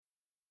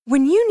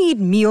When you need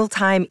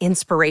mealtime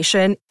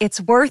inspiration,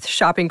 it's worth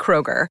shopping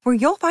Kroger, where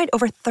you'll find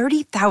over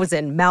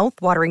 30,000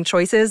 mouth-watering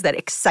choices that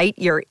excite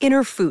your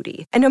inner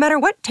foodie. And no matter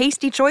what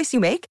tasty choice you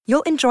make,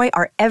 you'll enjoy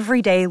our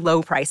everyday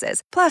low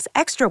prices, plus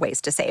extra ways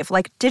to save,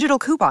 like digital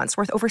coupons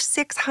worth over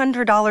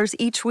 $600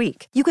 each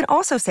week. You can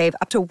also save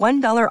up to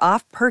 $1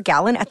 off per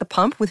gallon at the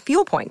pump with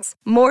fuel points.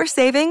 More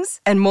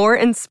savings and more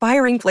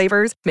inspiring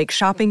flavors make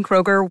shopping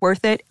Kroger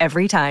worth it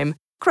every time.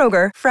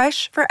 Kroger,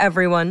 fresh for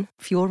everyone.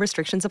 Fuel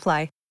restrictions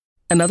apply.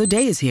 Another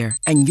day is here,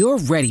 and you're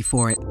ready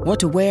for it. What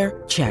to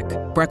wear? Check.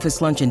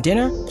 Breakfast, lunch, and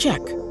dinner? Check.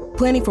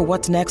 Planning for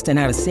what's next and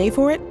how to save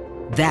for it?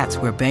 That's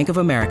where Bank of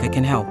America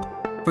can help.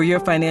 For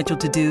your financial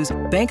to-dos,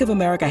 Bank of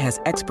America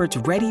has experts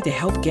ready to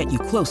help get you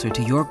closer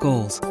to your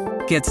goals.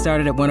 Get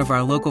started at one of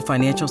our local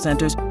financial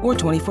centers or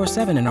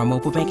 24/7 in our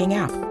mobile banking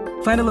app.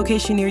 Find a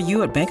location near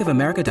you at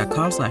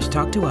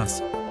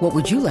bankofamerica.com/talktous. What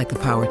would you like the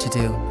power to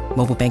do?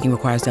 Mobile banking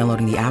requires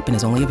downloading the app and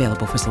is only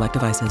available for select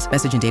devices.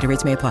 Message and data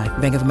rates may apply.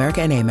 Bank of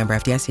America N.A., member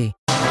FDIC.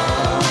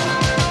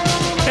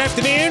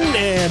 Afternoon,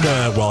 and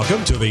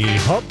welcome to the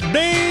Hump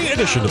Day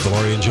edition of the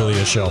Lori and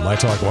Julia Show. My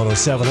Talk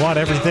 107.1,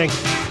 everything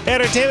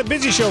entertainment.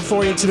 Busy show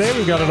for you today.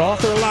 We've got an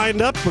author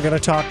lined up. We're going to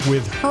talk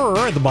with her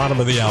at the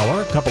bottom of the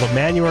hour. A couple of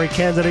Manuary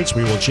candidates.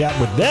 We will chat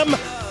with them.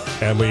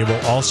 And we will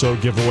also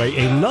give away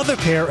another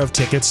pair of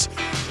tickets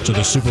to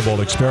the Super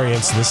Bowl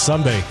experience this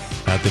Sunday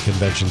at the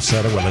Convention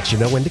Center. We'll let you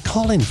know when to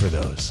call in for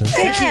those.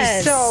 Thank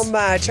you so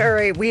much. All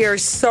right, we are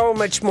so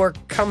much more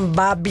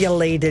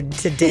combobulated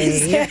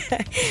today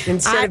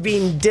instead of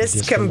being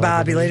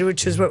discombobulated,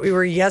 which is what we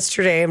were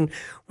yesterday. And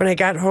when I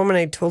got home and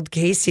I told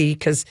Casey,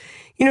 because,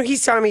 he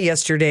saw me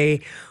yesterday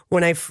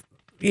when I,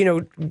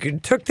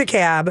 took the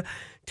cab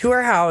to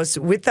our house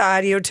with the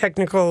audio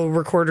technical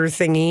recorder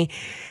thingy.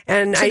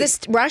 And I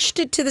rushed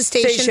it to the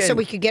station so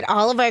we could get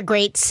all of our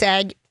great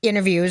SAG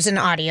interviews and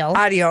audio.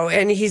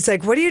 And he's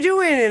like, what are you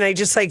doing? And I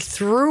just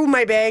threw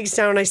my bags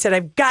down. I said,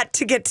 I've got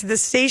to get to the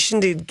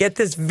station to get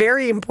this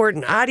very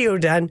important audio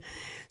done.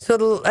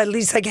 So at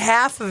least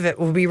half of it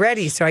will be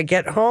ready. So I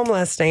get home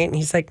last night and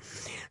he's like,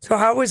 so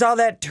how was all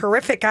that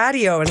terrific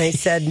audio? And I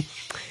said,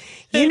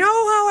 you know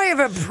how I have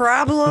a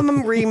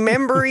problem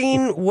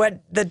remembering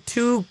what the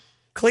two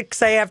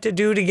clicks I have to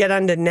do to get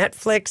onto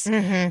Netflix?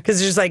 Because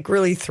there's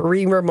really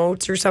 3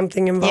 remotes or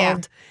something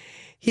involved.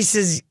 Yeah. He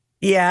says,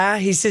 yeah.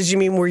 He says, you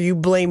mean where you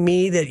blame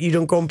me that you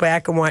don't go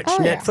back and watch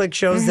Netflix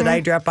shows that I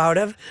drop out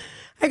of?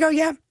 I go,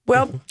 yeah.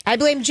 Well, I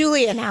blame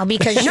Julia now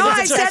because she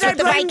I said I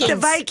blamed the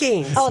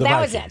Vikings. Oh, that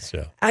was it.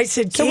 Yeah. I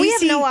said, so we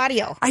have no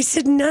audio. I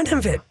said, none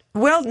of it.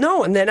 Well,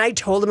 no. And then I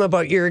told him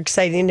about your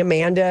exciting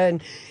Amanda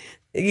and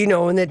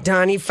and that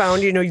Donnie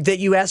found, that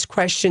you asked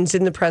questions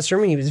in the press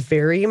room, and he was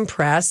very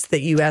impressed that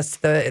you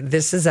asked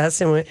This Is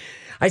Us. And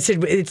I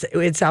said,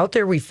 it's out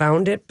there. We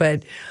found it.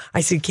 But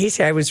I said,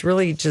 Casey, I was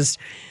really just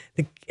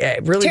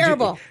really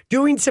terrible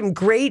doing some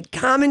great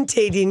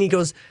commentating. And he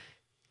goes,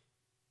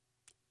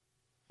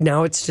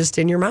 now it's just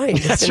in your mind,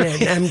 isn't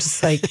it? And I'm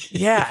just like,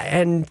 yeah.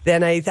 And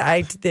then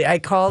I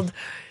called,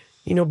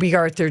 B.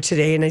 Arthur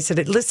today, and I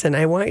said, listen,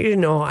 I want you to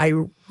know I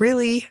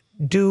really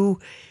do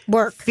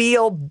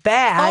feel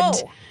bad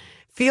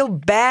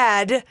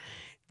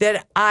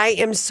that I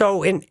am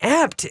so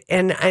inept.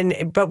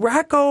 But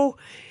Rocco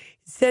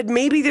said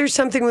maybe there's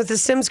something with the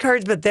Sims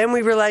cards, but then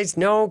we realized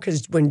no,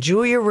 because when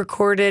Julia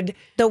recorded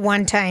the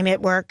one time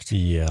it worked.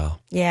 Yeah.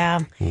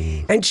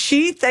 And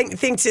she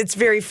thinks it's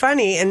very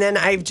funny, and then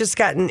I've just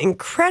gotten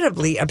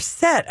incredibly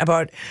upset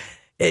about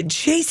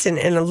Jason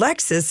and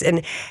Alexis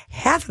and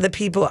half of the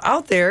people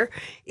out there.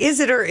 Is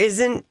it or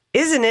isn't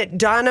it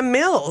Donna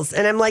Mills?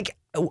 And I'm like,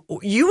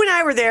 you and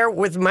I were there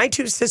with my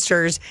 2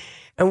 sisters,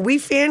 and we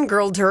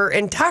fangirled her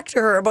and talked to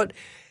her about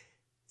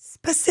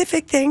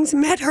specific things,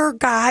 met her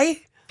guy.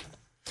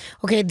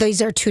 Okay,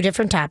 these are 2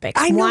 different topics.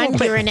 I know, one,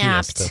 you're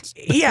inept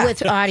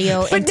with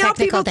audio but and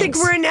technical things. But now people think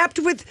we're inept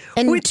with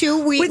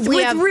 2,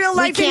 we have real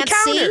life we can't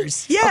encounters.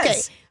 See?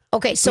 Yes.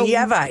 Okay, so we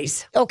have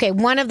eyes. Okay,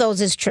 one of those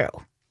is true.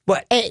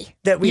 What?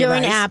 You're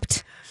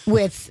inept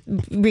with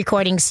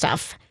recording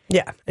stuff.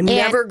 Yeah, and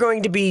never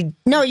going to be.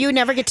 No, you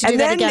never get to do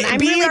that again.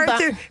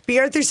 B.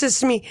 Arthur says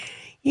to me,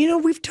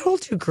 we've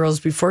told you girls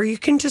before, you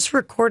can just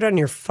record on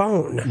your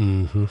phone.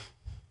 Mm-hmm.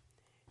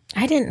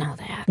 I didn't know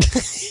that.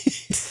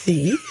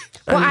 See?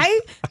 Well,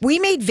 we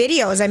made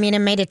videos. I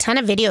made a ton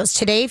of videos.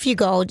 Today, if you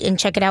go and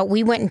check it out,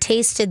 we went and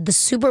tasted the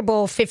Super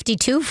Bowl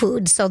 52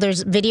 food. So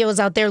there's videos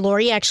out there.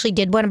 Lori actually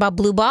did one about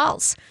blue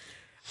balls.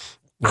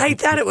 I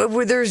thought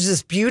there's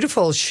this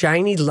beautiful,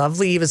 shiny,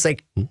 lovely, it was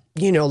like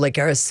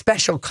a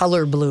special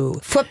color blue.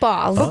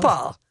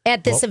 Football.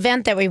 At this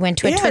event that we went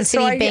to at Twin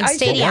City Bank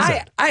Stadium.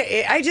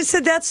 I just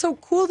said that's so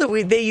cool that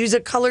they use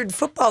a colored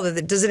football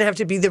that doesn't have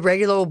to be the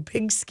regular old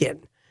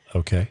pigskin.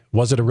 Okay.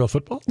 Was it a real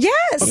football?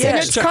 Yes. Okay. And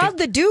it's called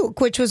the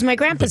Duke, which was my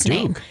grandpa's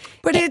name.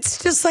 But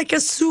it's just like a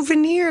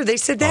souvenir. They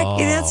said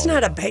that's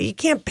not you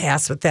can't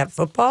pass with that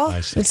football.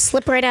 It'll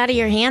slip right out of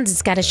your hands.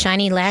 It's got a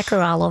shiny lacquer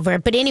all over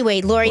it. But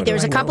anyway, Lori,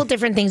 there's a couple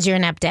different things you're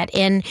inept at.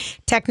 In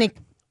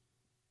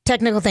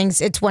technical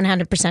things, it's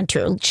 100%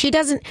 true. She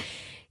doesn't,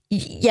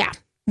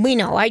 We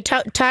know. I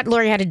taught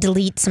Lori how to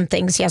delete some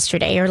things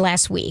yesterday or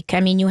last week. I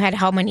mean, you had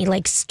how many?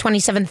 Like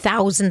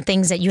 27,000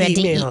 things that you had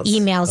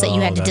emails that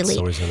you had to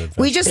delete.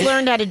 We just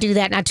learned how to do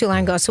that not too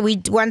long ago. So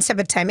we one step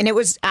at a time. And it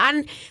was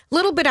a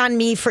little bit on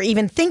me for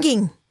even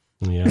thinking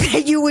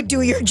that you would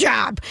do your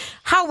job.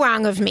 How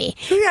wrong of me.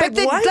 Yeah, but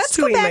let's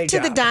go back to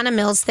the Donna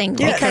Mills thing.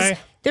 Yes. Because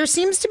there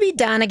seems to be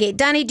Donnagate.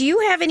 Donnie, do you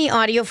have any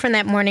audio from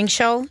that morning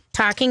show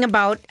talking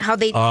about how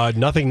they...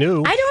 nothing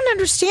new. I don't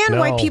understand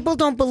why people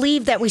don't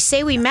believe that we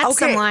say we met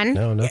someone.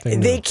 No, nothing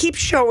new. They keep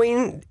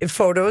showing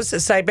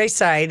photos side by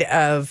side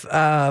of,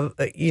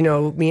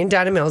 me and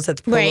Donna Mills at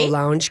the Polo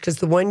Lounge, because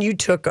the one you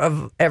took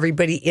of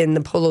everybody in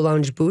the Polo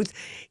Lounge booth,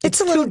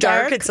 it's a little too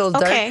dark. It's a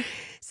little dark.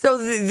 So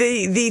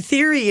the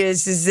theory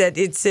is that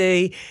it's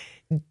a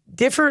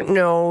different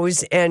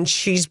nose, and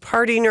she's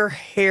parting her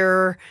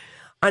hair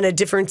on a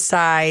different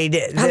side.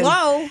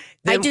 Hello?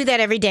 I do that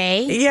every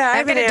day. Yeah, I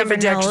have an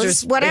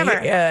ambidextrous whatever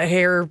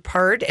hair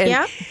part.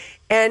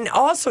 And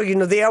also,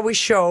 they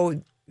always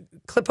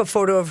clip a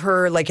photo of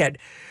her like at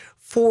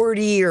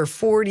 40 or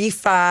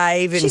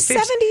 45. And she's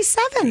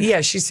 77. Yeah,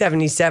 she's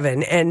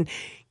 77. And,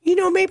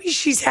 maybe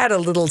she's had a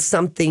little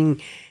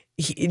something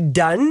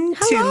done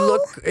to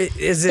look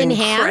as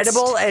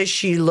incredible as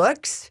she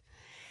looks.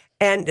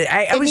 And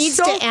it needs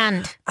to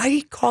end.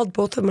 I called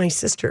both of my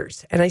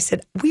sisters and I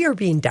said, we are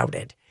being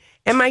doubted.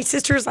 And my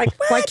sister's like,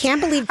 what? Well, I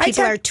can't believe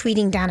people are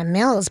tweeting Donna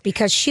Mills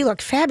because she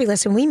looked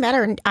fabulous and we met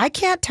her. And I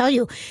can't tell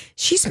you,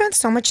 she spent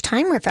so much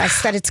time with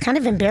us that it's kind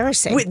of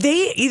embarrassing.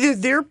 Either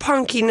they're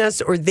punking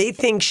us or they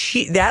think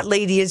that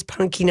lady is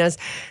punking us.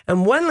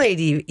 And one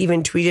lady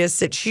even tweeted us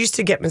that she used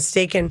to get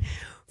mistaken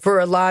for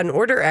a Law and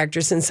Order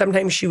actress, and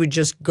sometimes she would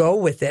just go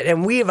with it.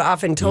 And we have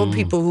often told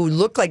people who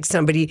look like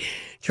somebody,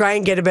 try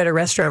and get a better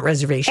restaurant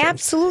reservation.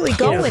 Absolutely,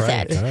 go with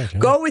it. Right.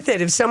 Go with it.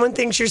 If someone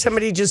thinks you're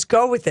somebody, just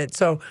go with it.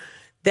 So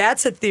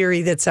that's a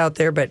theory that's out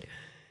there. But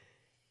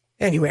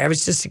anyway, I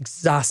was just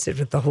exhausted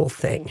with the whole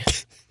thing.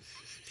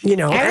 I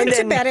went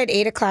to bed at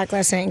 8 o'clock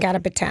last night and got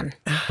up at 10.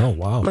 Oh,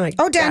 wow.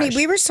 Donnie,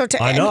 we were so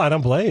tired. I know, I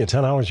don't blame you.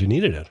 10 hours, you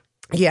needed it.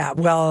 Yeah,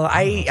 well,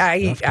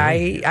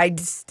 I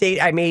stayed.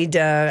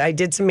 I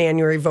did some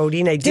January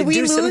voting. Did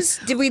we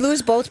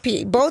lose both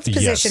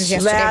positions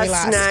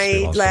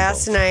yesterday?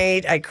 Last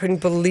night, I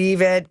couldn't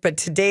believe it. But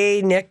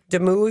today, Nick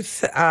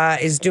DeMuth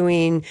is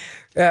doing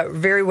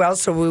very well.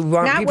 So we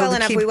want not people well to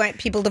enough. We want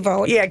people to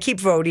vote. Yeah, keep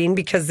voting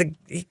because the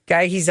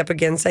guy he's up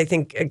against, I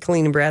think,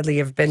 Colleen and Bradley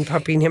have been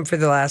pumping him for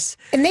the last.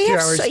 And they few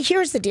have. hours.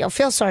 Here's the deal.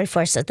 Feel sorry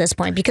for us at this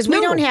point because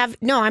we don't have.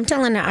 No, I'm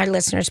telling our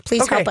listeners,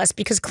 please help us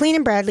because Colleen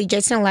and Bradley,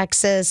 Jason,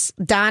 Alexis,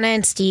 Donna,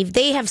 and Steve,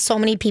 they have so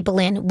many people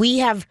in. We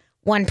have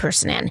one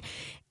person in.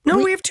 No,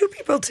 we have two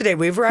people today.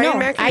 We have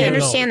Ryan McInerney. I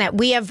understand that.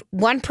 We have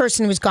one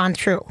person who's gone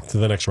through to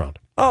the next round.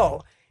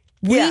 Oh.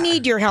 We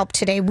need your help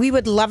today. We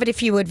would love it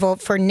if you would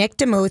vote for Nick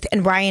DeMuth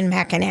and Ryan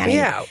McInerney.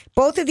 Yeah.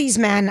 Both of these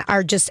men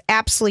are just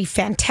absolutely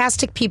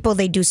fantastic people.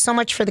 They do so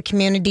much for the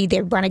community.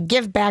 They want to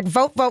give back.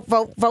 Vote, vote,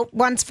 vote, vote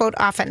once, vote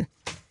often.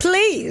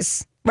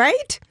 Please.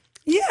 Right?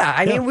 Yeah.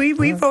 I mean,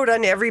 we vote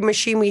on every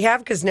machine we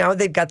have because now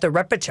they've got the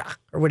Repacha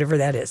or whatever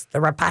that is. The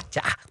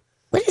Repacha.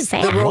 What is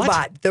that? The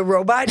robot. The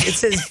robot. It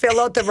says fill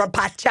out the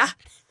Repacha.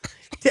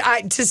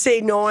 To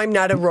say, no, I'm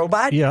not a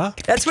robot. Yeah.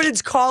 That's what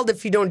it's called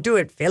if you don't do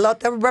it. Fill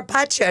out the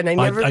Repacha. And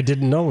I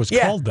didn't know it was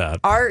called that.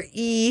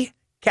 R-E,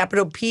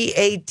 capital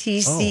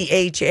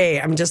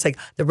P-A-T-C-H-A. I'm just like,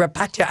 the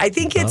Repacha. I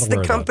think it's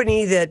the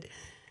company that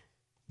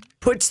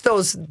puts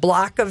those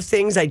block of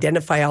things,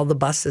 identify all the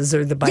buses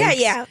or the bikes.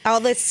 Yeah. All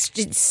the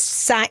street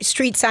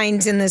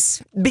signs in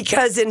this.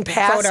 Because in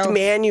past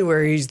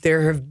Manuaries,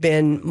 there have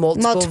been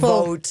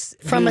multiple votes.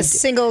 From a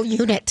single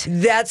unit.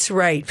 That's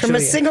right. From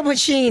a single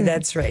machine.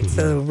 That's right.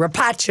 So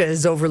Repacha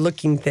is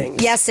overlooking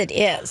things. Yes, it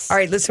is. All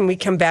right, listen, we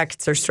come back.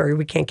 It's our story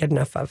we can't get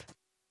enough of.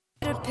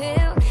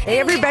 Hey,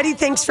 everybody.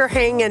 Thanks for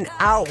hanging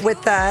out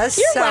with us.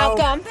 You're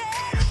welcome.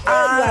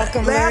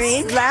 Welcome,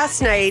 Maureen.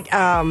 Last night,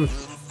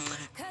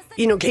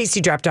 Casey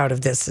dropped out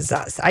of This Is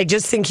Us. I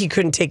just think he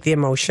couldn't take the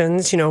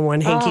emotions.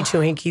 One hanky, two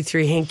hanky,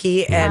 three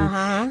hanky.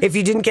 And if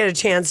you didn't get a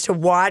chance to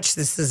watch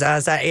This Is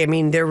Us, I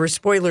mean, there were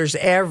spoilers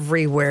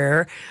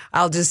everywhere.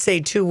 I'll just say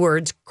two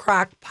words,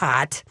 crock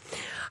pot.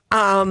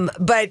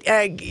 But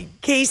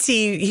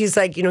Casey, he's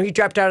like, he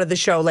dropped out of the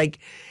show like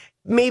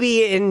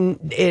maybe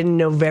in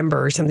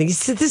November or something. He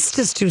said, this is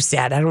just too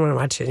sad. I don't want to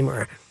watch it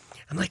anymore.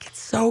 I'm like, it's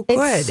so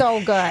good. It's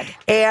so good.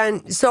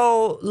 And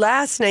so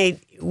last night,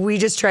 we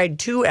just tried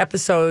 2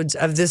 episodes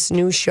of this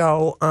new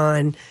show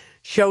on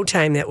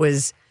Showtime that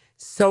was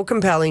so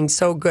compelling,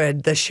 so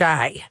good, The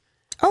Chi.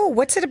 Oh,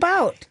 what's it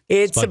about?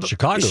 It's about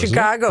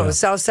Chicago,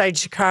 Southside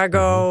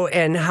Chicago,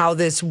 and how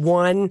this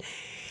one,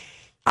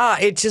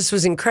 it just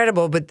was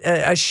incredible. But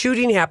a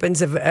shooting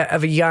happens of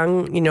a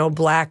young,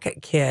 black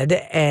kid,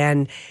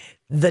 and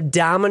the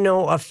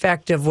domino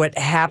effect of what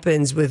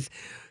happens with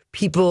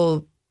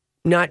people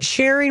not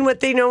sharing what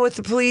they know with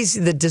the police,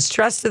 the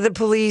distrust of the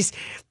police,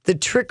 the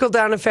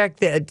trickle-down effect,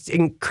 the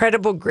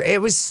incredible... It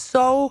was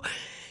so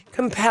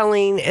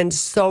compelling and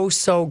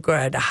so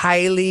good.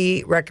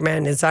 Highly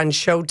recommend. It's on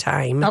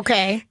Showtime.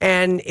 Okay.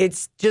 And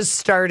it's just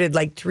started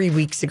like 3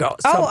 weeks ago.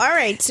 So all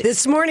right.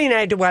 This morning I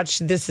had to watch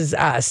This Is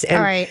Us. And,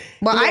 all right.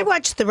 Well, I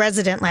watched The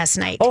Resident last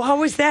night. Oh, how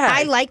was that?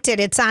 I liked it.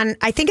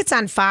 I think it's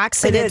on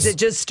Fox. It is. It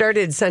just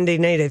started Sunday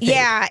night, I think.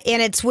 Yeah,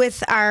 and it's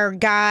with our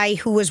guy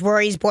who was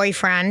Rory's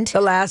boyfriend.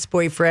 The last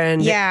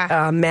boyfriend.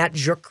 Yeah. Matt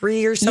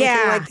Jukri or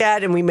something like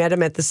that. And we met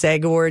him at the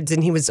SAG Awards,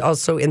 and he was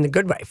also in The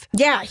Good Wife.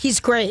 Yeah, he's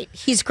great.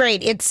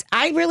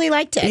 I really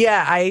liked it.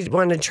 Yeah, I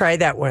want to try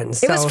that one.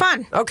 So. It was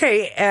fun.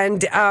 Okay,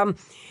 and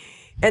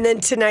then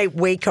tonight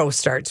Waco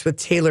starts with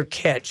Taylor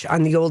Kitsch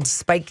on the old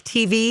Spike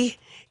TV.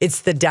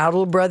 It's the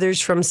Dowdle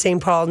brothers from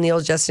St. Paul.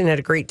 Neil Justin had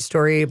a great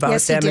story about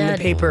them in the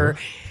paper.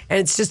 And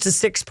it's just a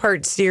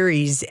 6-part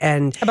series.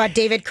 And about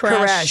David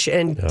Koresh.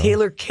 And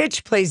Taylor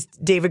Kitsch plays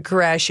David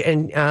Koresh,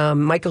 and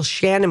Michael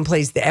Shannon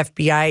plays the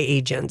FBI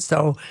agent.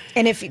 So,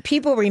 and if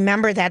people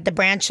remember that, the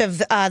branch of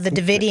the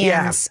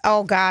Davidians,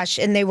 oh gosh,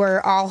 and they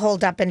were all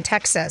holed up in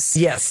Texas.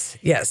 Yes.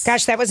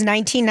 Gosh, that was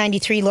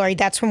 1993, Lori.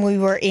 That's when we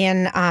were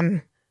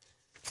in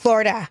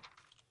Florida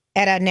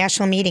at a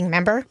national meeting,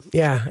 remember?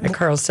 Yeah, at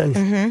Carlson.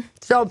 Mm-hmm.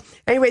 So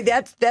anyway,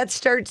 that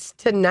starts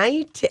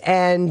tonight,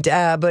 and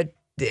but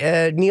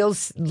Neil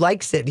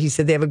likes it. He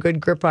said they have a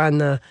good grip on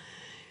the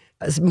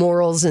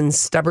morals and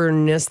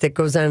stubbornness that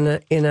goes on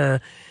in a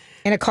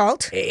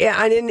cult.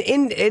 Yeah, and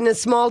in a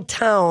small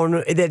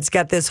town that's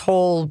got this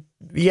whole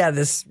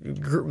this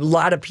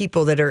lot of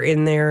people that are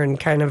in there, and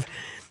kind of.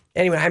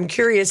 Anyway, I'm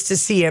curious to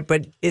see it,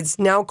 but it's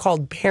now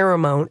called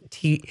Paramount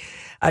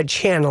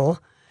Channel.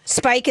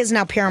 Spike is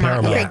now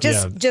Paramount. Okay,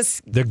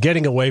 just they're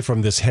getting away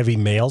from this heavy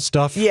male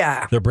stuff.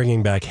 Yeah, they're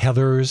bringing back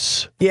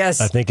Heathers.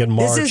 Yes, I think in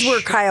March. This is where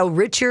Kyle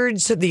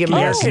Richards, the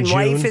American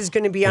Wife, is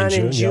going to be on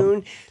in June.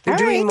 Yep. They're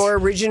doing more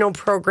original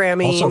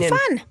programming. Also,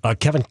 fun.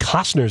 Kevin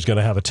Costner is going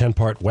to have a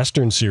 10-part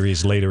Western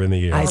series later in the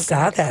year. I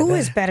saw that. Who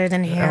is better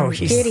than him? Oh,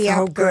 he's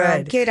so good.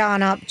 Girl. Get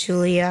on up,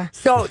 Julia.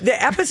 So the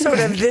episode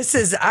of This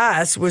Is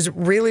Us was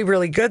really,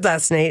 really good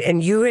last night,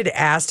 and you had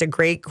asked a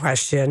great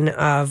question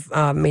of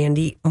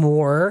Mandy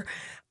Moore.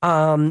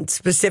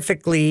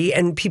 Specifically,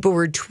 and people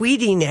were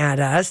tweeting at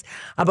us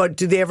about,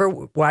 do they ever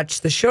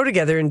watch the show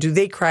together, and do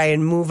they cry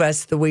and move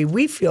us the way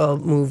we feel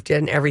moved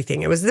and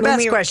everything? It was the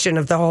best question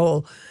of the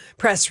whole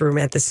press room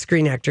at the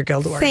Screen Actor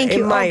Guild Award. Thank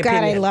you. In my God,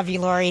 opinion. I love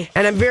you, Lori.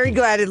 And I'm very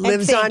glad it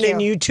lives on in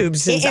YouTube,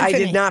 since I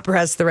did not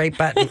press the right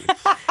button.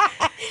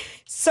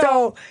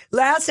 So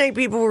last night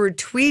people were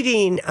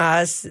tweeting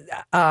us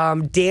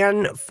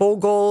Dan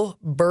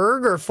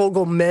Fogelberg or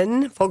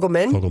Fogelman,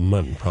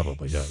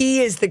 probably, yeah.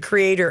 He is the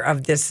creator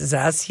of This Is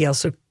Us. He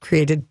also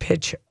created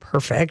Pitch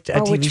Perfect,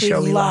 a TV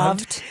show we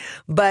loved.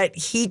 But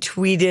he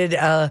tweeted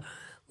a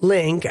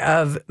link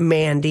of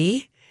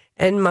Mandy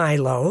and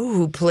Milo,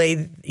 who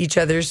played each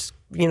other's,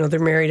 they're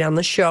married on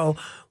the show,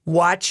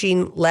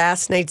 watching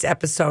last night's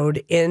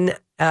episode in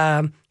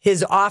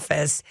his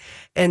office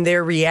and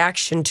their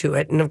reaction to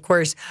it. And of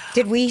course,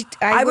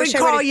 I would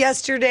call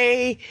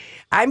yesterday.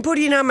 I'm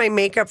putting on my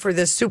makeup for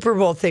this Super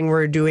Bowl thing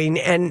we're doing.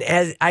 And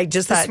as I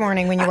just thought. This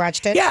morning when you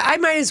watched it? Yeah, I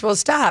might as well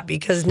stop,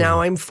 because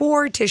now I'm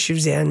 4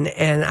 tissues in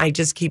and I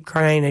just keep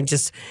crying.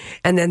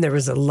 And then there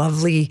was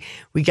we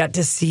got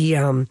to see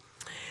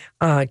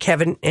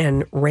Kevin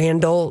and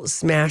Randall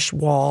smash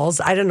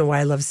walls. I don't know why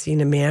I love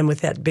seeing a man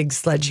with that big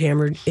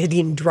sledgehammer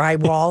hitting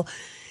drywall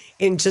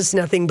in just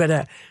nothing but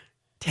a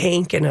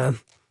tank and a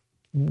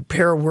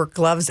pair of work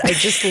gloves. I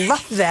just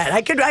love that.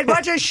 I'd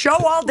watch a show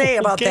all day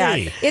about that.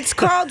 It's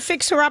called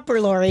Fixer Upper,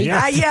 Lori.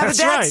 Yeah, but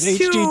that's right.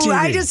 too. HGTV.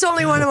 I just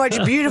only want to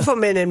watch beautiful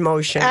men in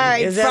motion. All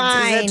right, is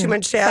that too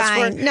much to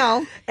ask for?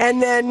 No.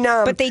 And then,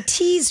 but they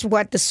teased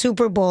what the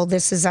Super Bowl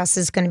This Is Us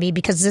is going to be,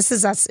 because This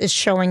Is Us is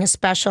showing a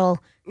special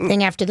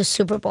thing after the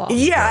Super Bowl.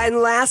 Yeah, and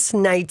last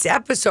night's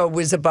episode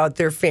was about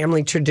their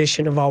family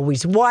tradition of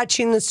always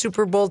watching the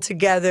Super Bowl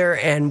together,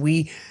 and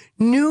we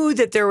knew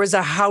that there was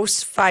a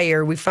house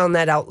fire. We found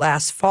that out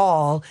last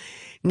fall.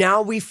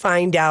 Now we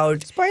find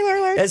out. Spoiler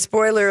alert.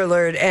 Spoiler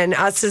alert. And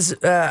us as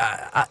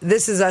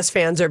This Is Us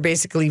fans are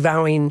basically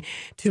vowing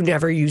to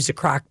never use a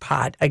crock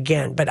pot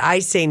again. But I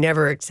say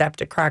never accept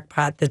a crock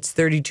pot that's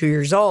 32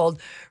 years old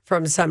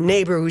from some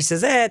neighbor who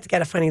says, it's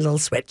got a funny little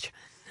switch.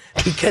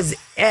 Because,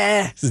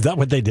 Is that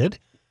what they did?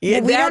 Yeah,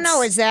 we don't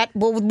know. Is that?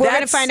 Well, we're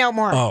going to find out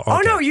more. Oh, okay.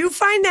 Oh, no, you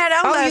find that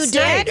out last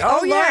night. You did?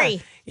 Oh, yeah.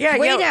 Lori.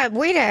 Yeah,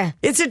 wait a.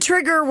 It's a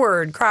trigger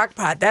word,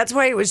 crockpot. That's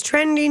why it was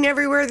trending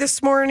everywhere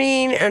this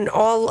morning, and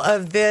all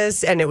of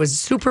this, and it was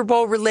Super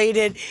Bowl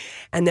related.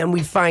 And then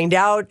we find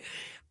out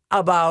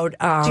about.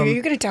 Are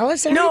you going to tell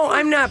us everything? No,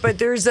 I'm not. But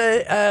there's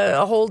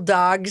a whole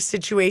dog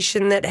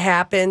situation that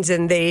happens,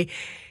 and they.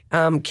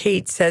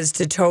 Kate says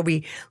to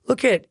Toby,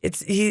 "Look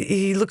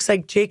he looks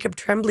like Jacob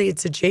Tremblay.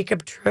 It's a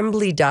Jacob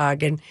Tremblay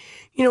dog." And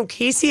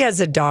Casey has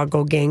a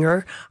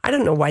doppelganger. I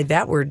don't know why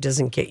that word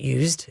doesn't get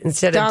used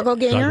instead of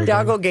doppelganger.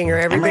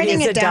 Everybody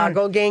has a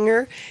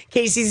doppelganger.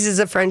 Casey's is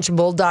a French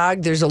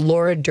bulldog. There's a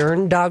Laura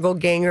Dern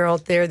doppelganger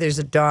out there. There's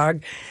a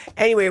dog.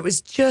 Anyway, it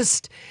was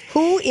just...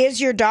 Who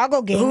is your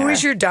doppelganger? Who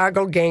is your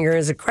doppelganger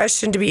is a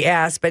question to be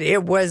asked, but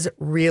it was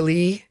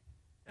really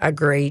a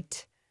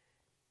great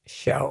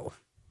show.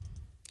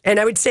 And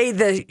I would say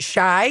The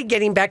Chi,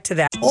 getting back to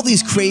that. All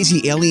these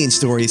crazy alien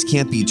stories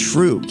can't be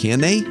true,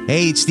 can they?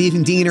 Hey, it's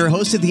Stephen Diener,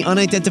 host of the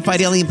Unidentified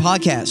Alien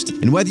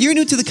Podcast. And whether you're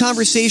new to the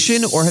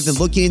conversation or have been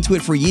looking into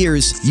it for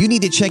years, you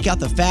need to check out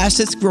the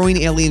fastest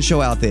growing alien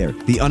show out there,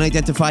 the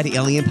Unidentified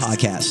Alien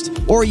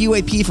Podcast, or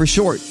UAP for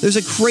short. There's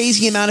a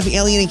crazy amount of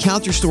alien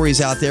encounter stories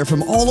out there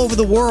from all over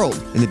the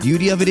world. And the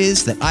beauty of it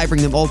is that I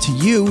bring them all to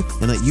you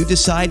and let you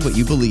decide what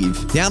you believe.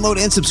 Download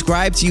and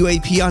subscribe to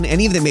UAP on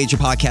any of the major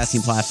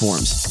podcasting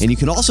platforms. And you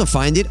can also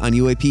find it on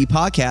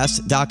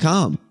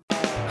UAPpodcast.com.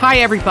 Hi,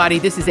 everybody.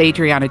 This is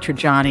Adriana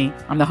Trajani.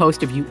 I'm the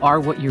host of You Are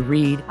What You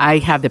Read. I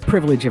have the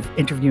privilege of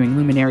interviewing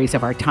luminaries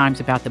of our times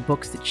about the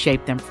books that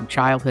shaped them from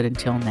childhood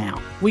until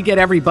now. We get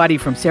everybody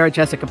from Sarah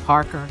Jessica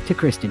Parker to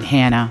Kristen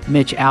Hanna,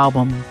 Mitch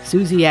Albom,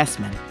 Susie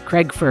Essman,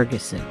 Craig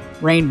Ferguson,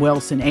 Rainn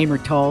Wilson, Amor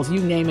Tolls,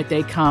 you name it,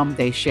 they come,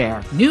 they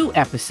share. New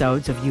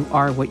episodes of You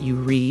Are What You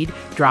Read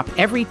drop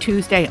every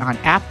Tuesday on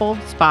Apple,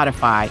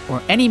 Spotify, or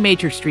any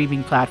major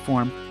streaming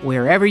platform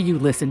wherever you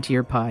listen to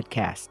your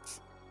podcasts.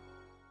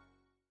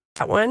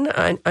 That one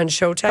on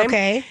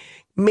Showtime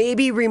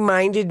maybe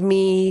reminded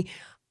me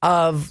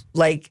of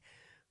like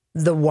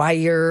The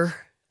Wire.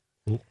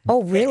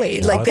 Oh, really?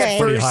 Like that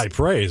pretty high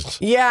praise.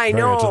 Yeah, I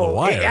know. To The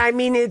Wire. I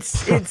mean,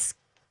 it's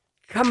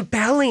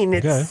compelling.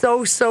 It's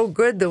so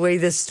good the way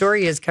this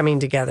story is coming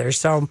together.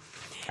 So,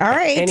 all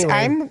right,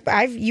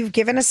 anyway. You've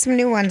given us some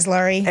new ones,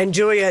 Laurie. And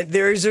Julia,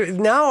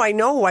 now I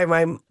know why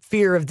my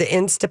fear of the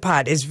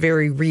Instapot is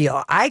very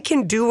real. I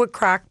can do a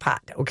crock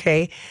pot,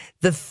 okay?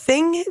 The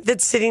thing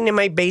that's sitting in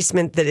my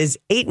basement that is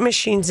 8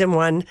 machines in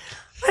one,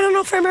 I don't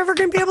know if I'm ever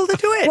going to be able to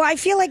do it. Well, I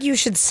feel like you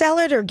should sell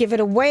it or give it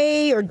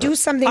away or do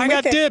something with it.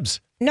 I got dibs.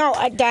 No,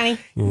 Donnie.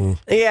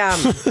 Yeah.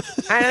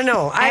 I don't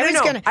know. I don't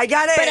know. I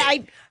got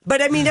it.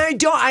 But I mean, I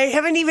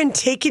haven't even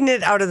taken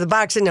it out of the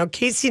box. And now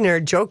Casey and I are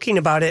joking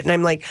about it. And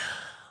I'm like,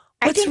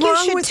 what's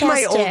wrong with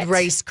my old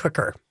rice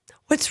cooker?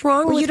 What's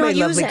wrong with my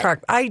lovely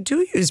crock? I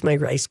do use my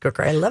rice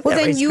cooker. I love that rice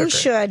cooker. Well, then you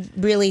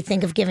should really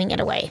think of giving it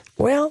away.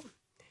 Well,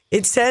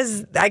 it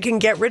says I can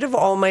get rid of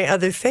all my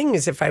other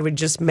things if I would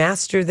just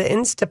master the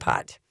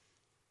Instapot.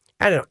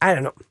 I don't know. I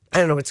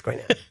don't know what's going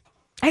on.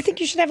 I think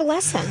you should have a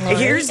lesson. Laurie,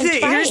 here's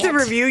the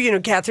review. You know,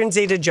 Catherine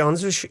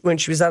Zeta-Jones, when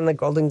she was on the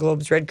Golden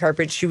Globes red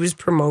carpet, she was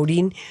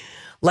promoting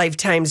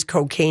Lifetime's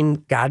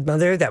Cocaine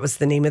Godmother. That was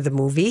the name of the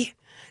movie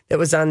that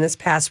was on this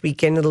past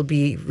weekend. It'll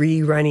be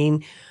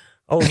rerunning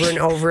over and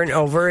over and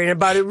over, and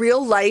about a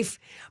real life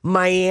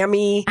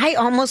Miami. I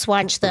almost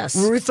watched this.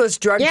 Ruthless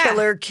drug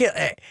killer.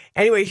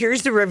 Anyway,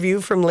 here's the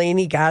review from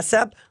Lainey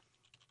Gossip.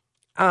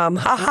 That's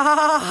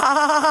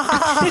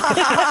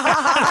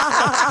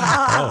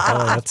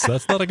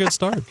not a good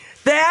start.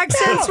 The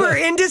accents were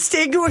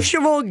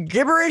indistinguishable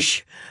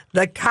gibberish.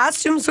 The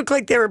costumes looked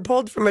like they were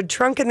pulled from a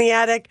trunk in the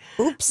attic.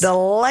 Oops. The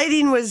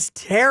lighting was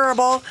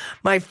terrible.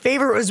 My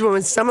favorite was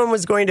when someone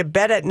was going to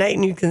bed at night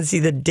and you can see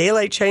the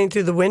daylight shining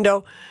through the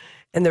window.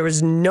 And there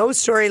was no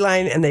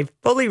storyline, and they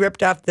fully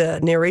ripped off the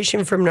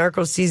narration from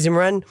Narcos Season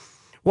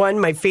 1.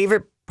 My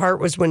favorite part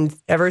was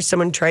whenever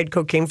someone tried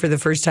cocaine for the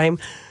first time,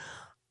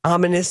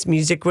 ominous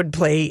music would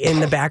play in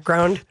the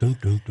background.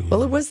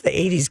 Well, it was the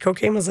 80s.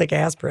 Cocaine was like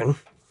aspirin.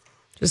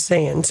 Just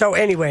saying. So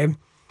anyway,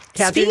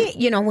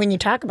 Catherine. When you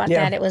talk about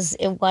that, it was the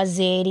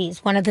 80s.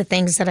 One of the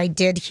things that I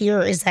did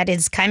hear is that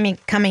it's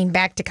coming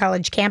back to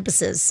college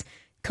campuses,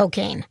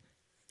 cocaine.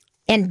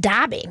 And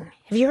dabbing.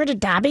 Have you heard of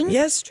dabbing?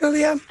 Yes,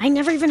 Julia. I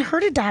never even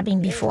heard of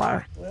dabbing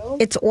before. Well,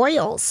 it's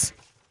oils.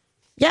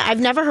 Yeah, I've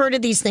never heard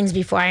of these things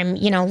before. I'm,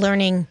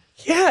 learning.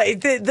 Yeah,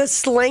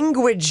 the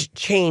language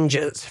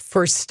changes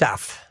for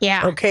stuff.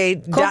 Yeah. Okay.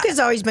 Coke has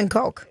always been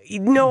Coke.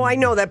 No, I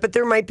know that, but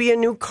there might be a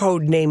new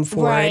code name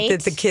for it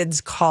that the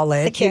kids call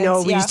it.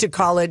 We used to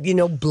call it,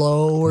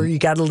 blow, or you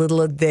got a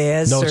little of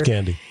this.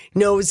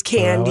 Nose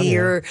candy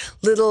or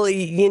little,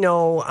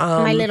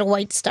 My Little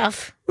White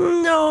Stuff.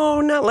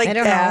 No, not like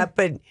that,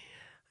 but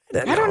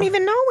I don't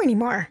even know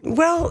anymore.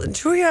 Well,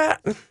 Julia,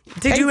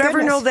 did you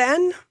ever know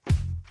then?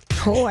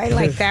 Oh, I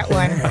like that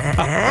one.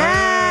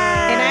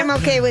 And I'm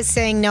okay with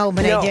saying no,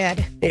 but I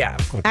did. Yeah.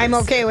 I'm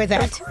okay with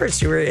that. Of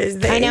course you were.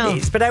 The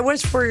 80s, but I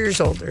was 4 years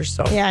older,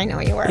 so. Yeah, I know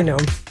you were.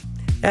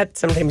 That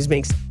sometimes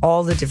makes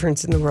all the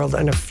difference in the world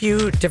on a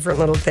few different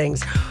little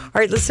things. All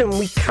right, listen, when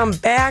we come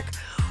back,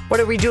 what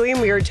are we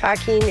doing? We are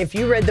talking, if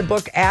you read the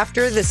book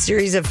After, the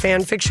series of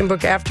fan fiction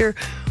book After,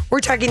 we're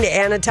talking to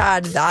Anna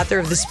Todd, the author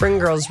of the Spring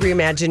Girls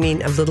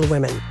reimagining of Little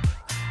Women.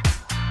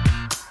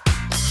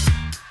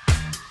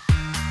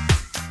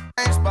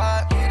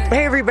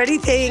 Hey, everybody.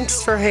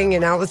 Thanks for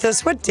hanging out with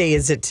us. What day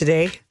is it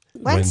today?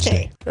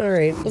 Wednesday. All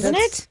right. Isn't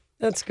it?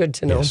 That's good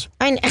to know. Yes.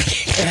 I know.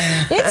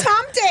 It's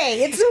hump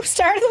day. It's the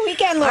start of the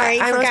weekend, Lori,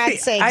 for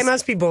God's sake. I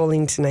must be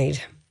bowling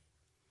tonight.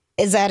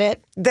 Is that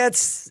it?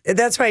 That's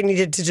why I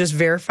needed to just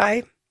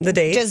verify the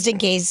date. Just in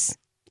case.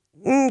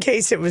 In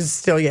case it was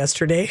still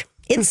yesterday.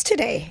 It's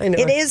today. I know.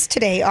 It is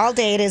today. All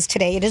day it is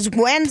today. It is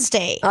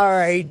Wednesday. All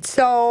right.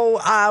 So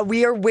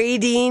we are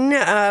waiting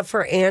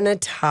for Anna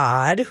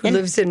Todd, who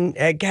lives in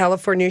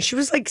California. She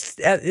was like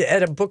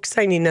at a book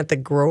signing at the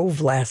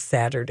Grove last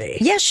Saturday.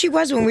 Yes, she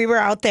was when we were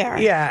out there.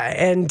 Yeah.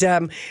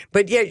 And,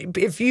 but yeah,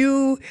 if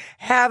you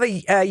have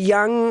a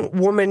young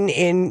woman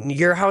in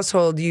your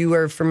household, you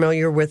are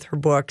familiar with her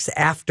books.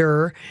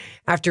 After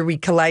We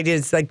Collided,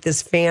 it's like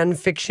this fan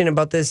fiction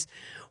about this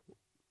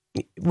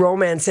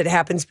romance that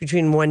happens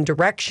between One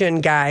Direction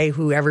guy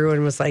who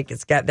everyone was like,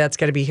 that's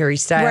got to be Harry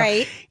Styles,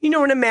 right? You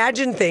know, an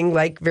Imagine thing,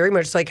 like very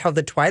much like how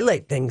the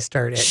Twilight thing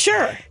started.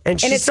 Sure, and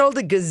she sold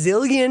a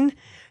gazillion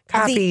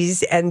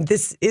copies, and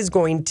this is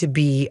going to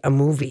be a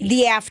movie.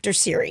 The After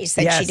series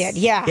that she did,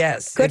 yeah,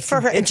 yes, good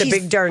for her. It's a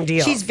big darn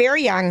deal. She's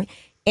very young.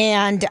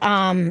 And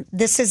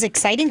this is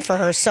exciting for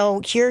her.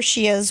 So here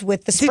she is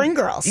with the Spring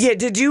Girls. Yeah.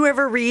 Did you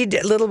ever read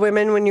Little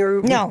Women when you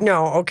were? No.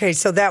 No. Okay.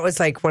 So that was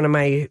like one of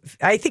my,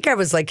 I think I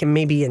was like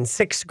maybe in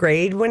 6th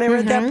grade when I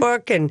read that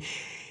book. And,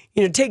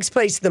 you know, it takes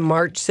place the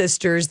March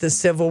Sisters, the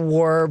Civil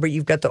War, but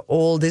you've got the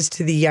oldest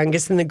to the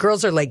youngest. And the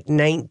girls are like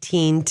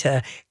 19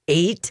 to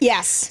 8.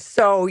 Yes.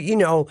 So, you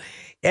know,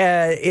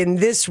 in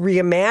this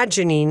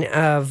reimagining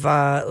of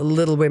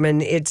Little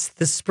Women, it's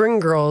the Spring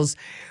Girls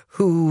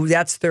who,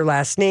 that's their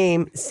last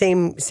name,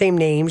 same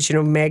names, you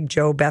know, Meg,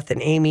 Jo, Beth,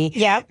 and Amy.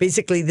 Yeah.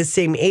 Basically the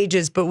same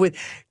ages, but with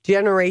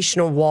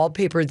generational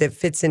wallpaper that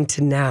fits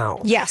into now.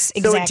 Yes,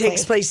 exactly. So it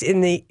takes place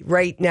in the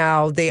right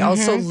now. They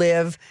also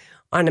live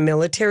on a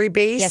military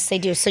base. Yes, they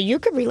do. So you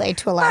could relate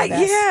to a lot of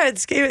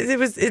this. Yeah,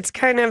 it's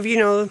kind of, you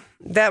know,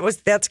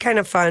 that's kind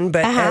of fun,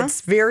 but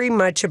it's very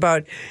much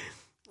about,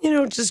 you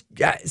know, just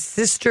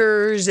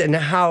sisters and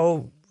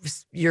how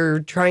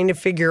you're trying to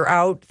figure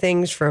out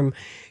things from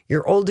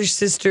your older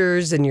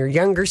sisters and your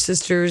younger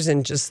sisters,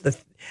 and just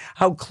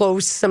how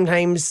close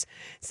sometimes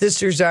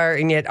sisters are,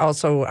 and yet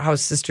also how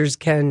sisters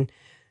can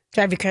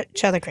drive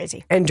each other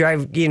crazy and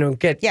drive, you know,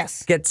 get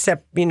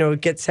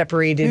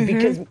separated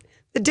because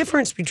the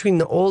difference between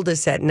the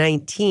oldest at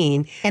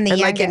 19 and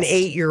like an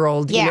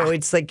 8-year-old, you know,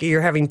 it's like you're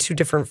having two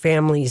different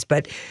families,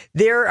 but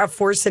they're a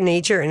force of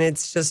nature, and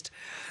it's just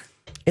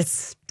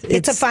it's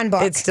a fun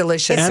book. It's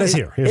delicious. Anna's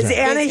here. Is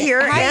Anna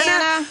here? Hi,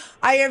 Anna.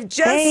 I have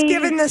just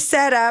given the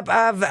setup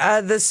of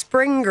the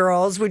Spring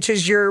Girls, which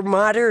is your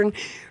modern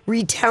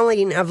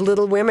retelling of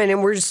Little Women,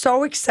 and we're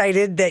so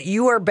excited that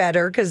you are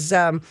better because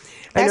I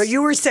know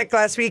you were sick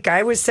last week.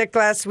 I was sick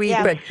last week,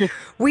 but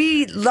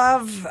we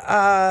love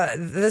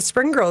the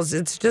Spring Girls.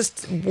 It's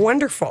just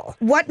wonderful.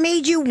 What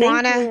made you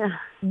wanna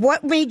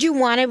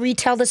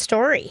retell the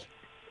story?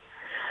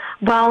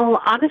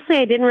 Well, honestly,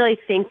 I didn't really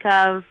think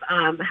of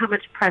how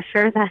much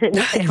pressure that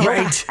entailed.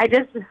 Right.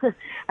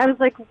 I was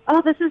like,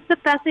 oh, this is the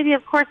best idea.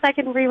 Of course I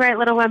can rewrite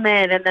Little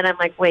Women. And then I'm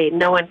like, wait,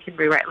 no one can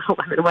rewrite Little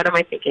Women. What am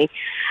I thinking?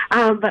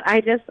 But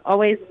I just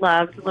always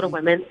loved Little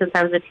Women since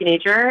I was a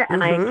teenager.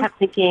 And I kept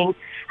thinking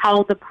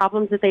how the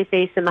problems that they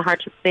faced and the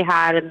hardships they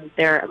had and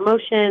their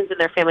emotions and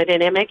their family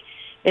dynamic,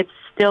 it's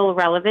still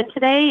relevant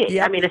today.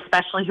 Yep. I mean,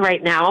 especially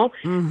right now.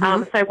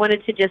 So I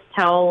wanted to just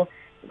tell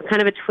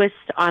kind of a twist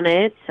on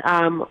it,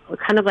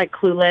 kind of like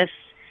Clueless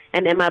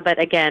and Emma, but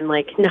again,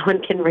 like no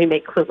one can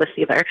remake Clueless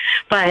either.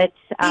 But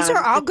these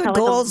are all good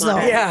goals, though.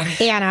 Yeah,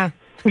 Anna.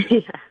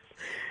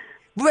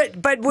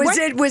 But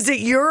was it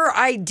your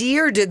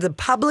idea, or did the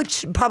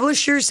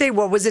publisher say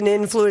what was an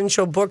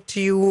influential book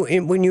to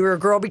you when you were a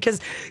girl?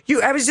 Because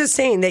I was just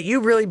saying that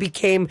you really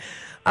became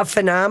a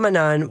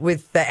phenomenon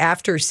with the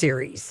After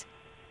series.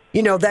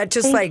 You know, that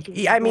just that's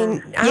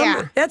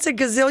a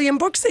gazillion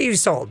books that you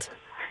sold.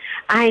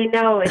 I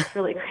know, it's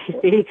really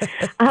crazy.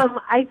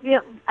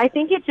 I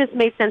think it just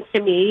made sense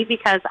to me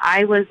because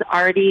I was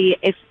already,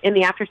 in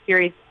the After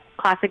series,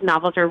 classic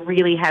novels are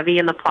really heavy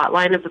in the plot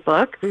line of the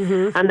book.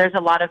 And there's a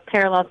lot of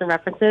parallels and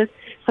references.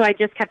 So I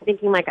just kept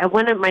thinking, like,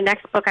 my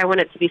next book, I want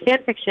it to be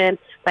fan fiction,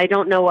 but I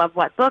don't know of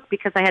what book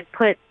because I had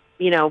put,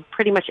 you know,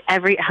 pretty much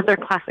every other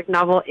classic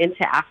novel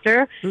into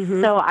After.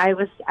 So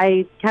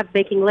I kept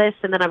making lists,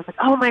 and then I was like,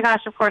 oh my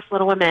gosh, of course,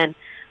 Little Women.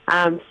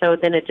 So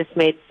then it just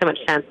made so much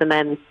sense. And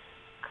then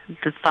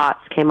the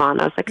thoughts came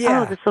on. I was like,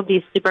 oh, this will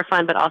be super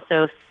fun, but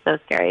also so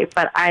scary.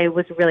 But I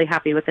was really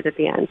happy with it at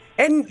the end.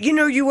 And, you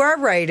know, you are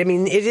right. I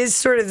mean, it is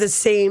sort of the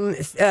same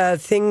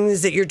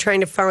things that you're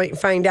trying to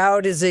find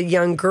out as a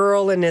young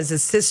girl and as a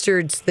sister.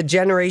 It's the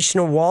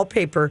generational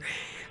wallpaper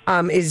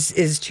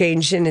is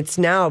changed, and it's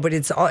now, but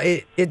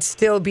it's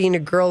still being a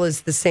girl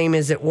is the same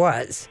as it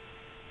was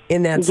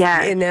in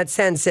that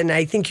sense. And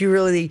I think you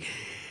really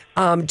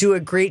do a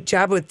great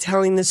job with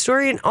telling the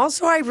story. And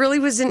also,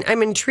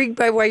 I'm intrigued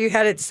by why you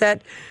had it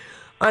set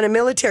on a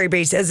military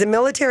base. As a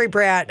military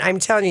brat, I'm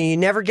telling you, you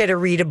never get to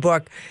read a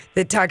book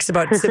that talks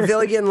about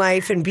civilian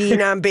life and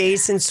being on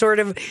base and sort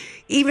of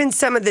even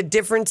some of the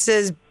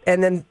differences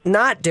and then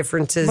not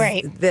differences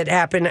that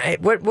happen.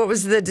 What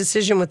was the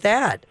decision with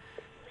that?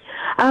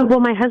 Well,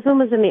 my husband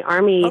was in the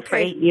Army for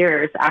 8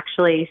 years,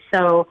 actually.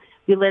 So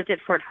we lived at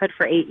Fort Hood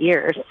for 8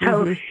 years.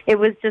 So it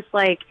was just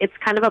like, it's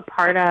kind of a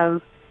part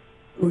of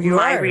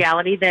my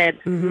reality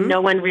that no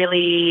one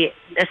really,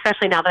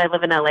 especially now that I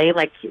live in LA,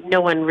 like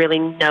no one really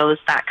knows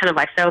that kind of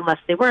lifestyle unless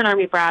they were an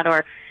Army brat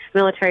or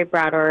military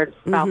brat or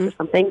spouse or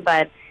something.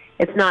 But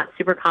it's not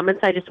super common.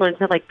 So I just wanted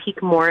to like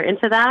peek more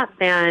into that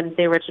than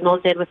the original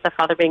did with the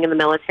father being in the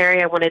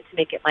military. I wanted to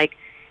make it like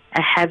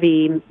a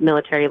heavy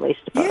military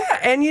laced book. Yeah,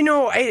 and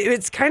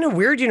it's kind of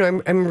weird.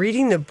 I'm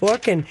reading the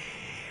book and.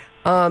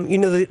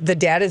 The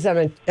dad is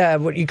on a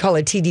what you call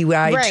a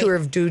TDY tour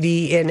of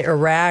duty in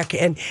Iraq,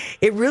 and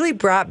it really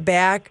brought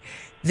back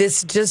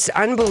this just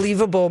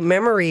unbelievable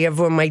memory of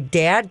when my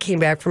dad came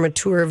back from a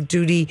tour of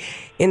duty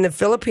in the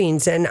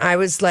Philippines, and I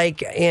was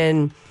like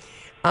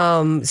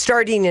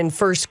starting in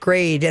first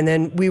grade, and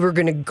then we were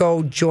going to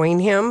go join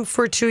him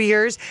for 2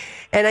 years.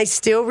 And I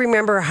still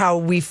remember how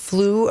we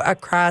flew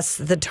across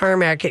the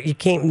tarmac.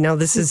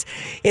 This is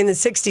in the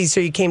 60s,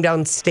 so you came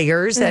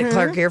downstairs at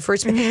Clark Air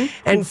Force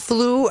and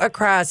flew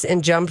across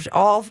and jumped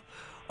all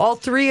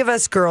three of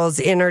us girls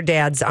in our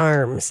dad's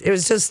arms. It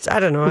was just, I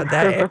don't know,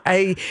 that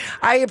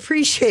I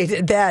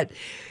appreciated that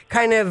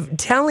kind of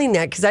telling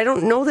that because I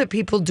don't know that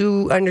people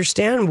do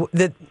understand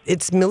that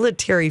it's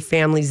military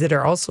families that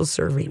are also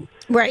serving.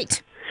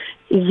 Right.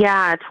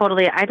 Yeah,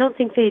 totally. I don't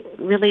think they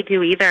really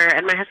do either.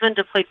 And my husband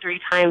deployed 3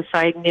 times, so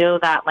I knew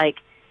that like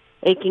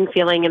aching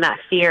feeling and that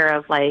fear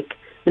of like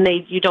when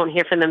you don't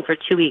hear from them for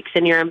 2 weeks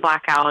and you're in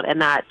blackout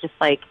and that just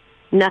like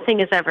nothing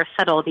is ever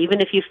settled,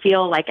 even if you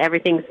feel like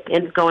everything's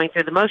going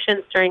through the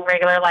motions during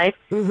regular life,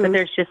 but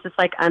there's just this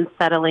like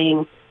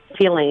unsettling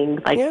feeling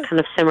like kind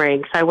of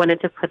simmering. So I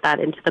wanted to put that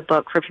into the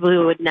book for people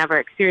who would never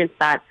experience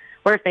that,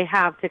 or if they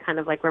have, to kind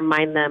of like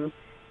remind them,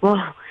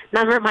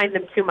 not remind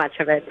them too much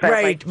of it, but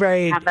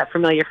have that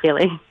familiar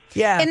feeling.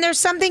 Yeah. And there's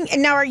something,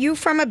 now are you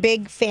from a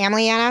big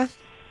family, Anna?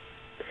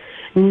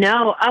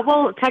 No.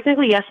 Well,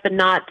 technically yes, but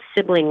not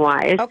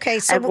sibling-wise. Okay.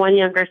 So I have one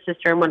younger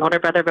sister and one older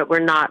brother, but we're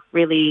not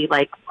really,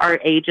 like, our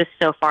age is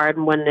so far,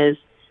 and one is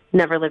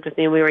never lived with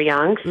me when we were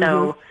young.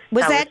 So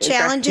was that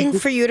challenging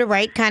for you to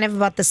write kind of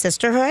about the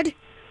sisterhood?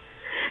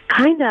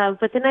 Kind of,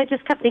 but then I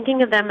just kept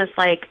thinking of them as,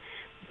 like,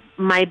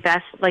 my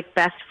best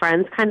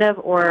friends, kind of,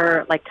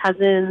 or, like,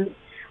 cousins.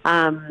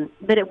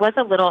 But it was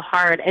a little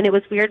hard, and it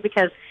was weird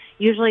because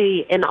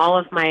usually in all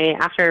of my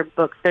after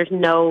books, there's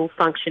no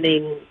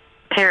functioning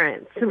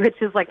parents, which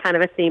is like kind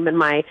of a theme in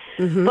my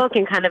book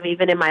and kind of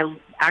even in my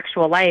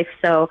actual life.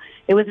 So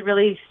it was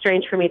really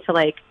strange for me to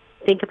like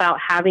think about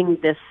having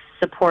this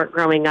support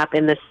growing up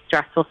in this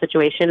stressful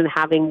situation and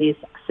having these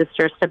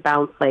sisters to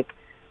bounce like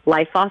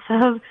life off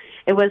of.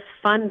 It was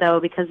fun, though,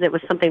 because it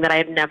was something that I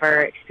had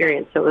never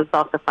experienced. So it was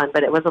also fun,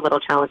 but it was a little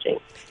challenging.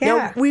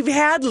 Yeah. We've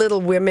had Little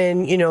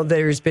Women,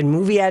 there's been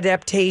movie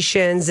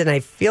adaptations, and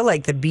I feel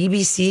like the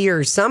BBC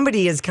or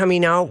somebody is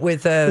coming out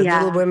with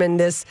Little Women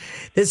this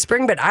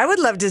spring. But I would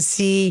love to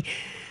see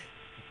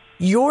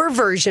your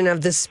version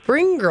of the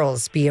Spring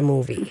Girls be a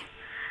movie.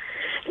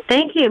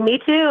 Thank you. Me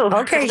too.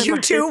 Okay, you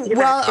too.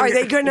 Well, are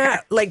they going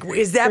to,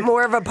 is that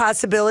more of a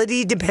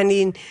possibility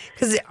depending,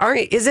 because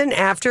isn't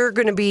After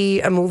going to be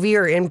a movie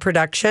or in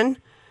production?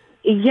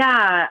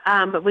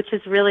 Yeah, which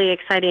is really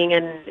exciting.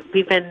 And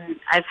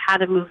I've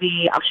had a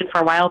movie option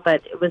for a while,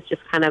 but it was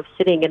just kind of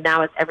sitting, and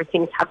now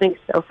everything's happening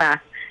so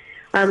fast.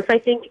 So I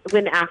think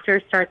when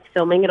After starts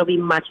filming, it'll be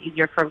much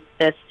easier for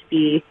this to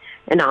be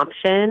an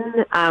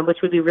option,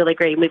 which would be really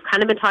great. We've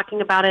kind of been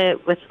talking about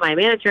it with my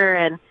manager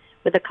and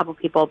with a couple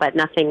people, but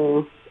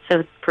nothing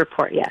to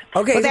report yet.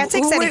 Okay, well, that's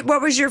exciting.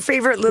 What was your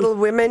favorite Little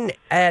Women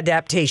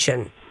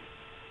adaptation?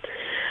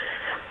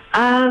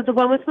 The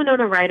one with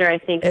Winona Ryder, I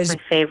think, is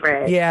my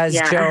favorite. Yeah,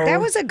 Joe.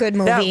 That was a good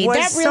movie.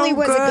 That really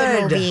was a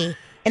good movie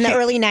in the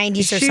early 90s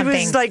or something.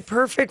 She was like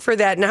perfect for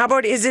that. And how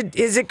about, is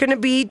it going to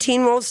be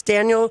Teen Wolf's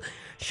Daniel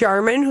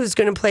Sharman who's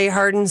going to play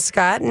Hardin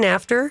Scott in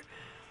After?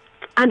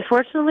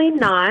 Unfortunately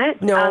not.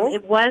 No.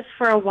 It was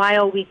for a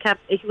while. He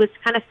was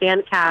kind of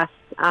fan cast.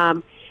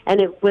 And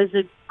it was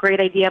a great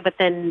idea, but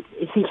then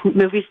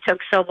movies took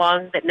so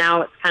long that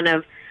now it's kind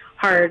of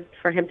hard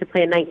for him to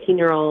play a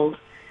 19-year-old.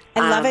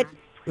 I love it.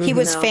 He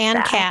was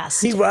fan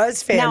cast. He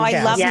was fan cast. Now,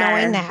 I love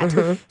knowing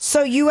that.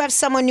 So you have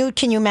someone new.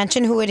 Can you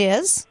mention who it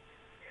is?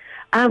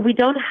 We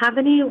don't have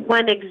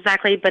anyone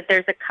exactly, but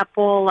there's a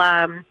couple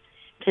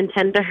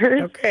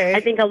contenders. Okay.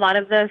 I think a lot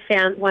of the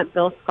fans want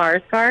Bill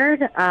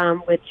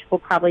Skarsgård, which will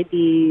probably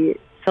be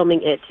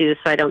filming it, too,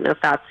 so I don't know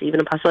if that's even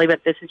a possibility,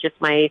 but this is just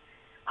my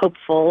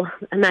hopeful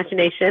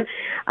imagination.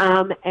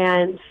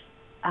 And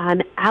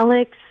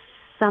Alex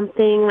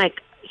something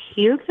like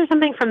Hughes or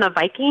something from the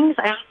Vikings.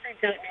 I also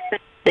don't know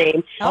his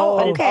name.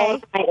 Oh, okay.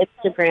 But it's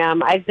all my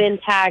Instagram, I've been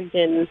tagged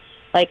in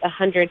like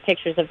 100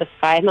 pictures of the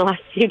sky in the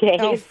last few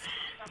days.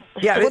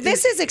 Yeah. Well,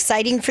 this is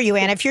exciting for you,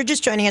 Anna. If you're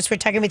just joining us, we're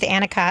talking with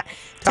Anna Todd.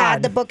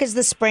 The book is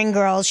The Spring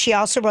Girls. She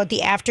also wrote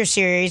the After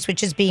series,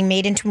 which is being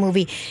made into a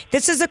movie.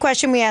 This is a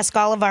question we ask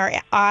all of our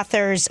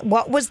authors.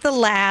 What was the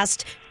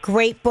last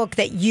great book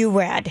that you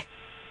read?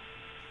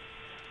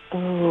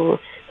 Oh,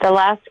 the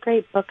last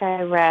great book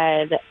I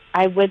read,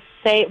 I would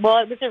say, well,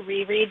 it was a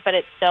reread, but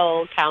it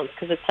still counts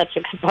because it's such a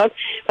good book.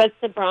 But it's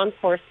The Bronze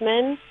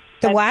Horseman.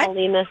 The what?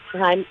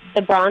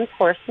 The Bronze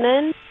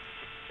Horseman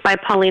by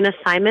Paulina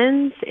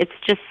Simons. It's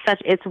just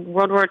it's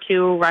World War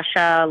II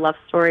Russia love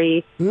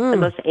story, the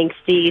most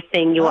angsty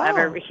thing you will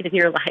ever read in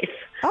your life.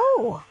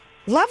 Oh,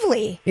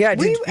 lovely. Yeah, I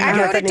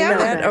wrote it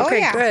down.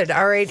 Okay, good.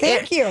 All right.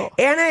 Thank you.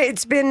 Anna,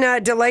 it's been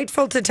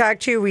delightful to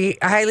talk to you. We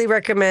highly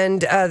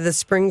recommend The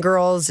Spring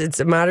Girls. It's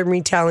a modern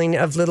retelling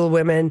of Little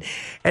Women.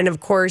 And,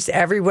 of course,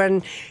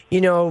 everyone,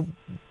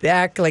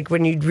 back, like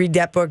when you'd read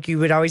that book, you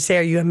would always say,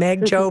 are you a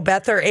Meg, Jo,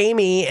 Beth, or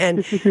Amy?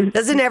 And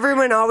doesn't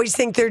everyone always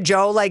think they're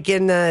Jo, like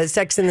in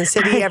Sex and the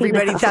City?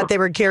 Everybody thought they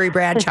were Carrie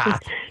Bradshaw.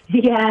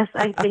 Yes,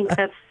 I think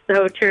that's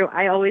so true.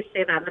 I always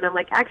say that, and I'm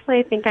like, actually,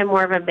 I think I'm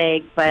more of a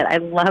Meg, but I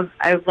love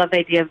the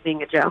idea of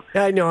being a Jo.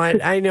 I know it.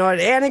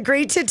 Anna,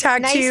 great to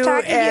talk to you.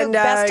 Nice talking to you.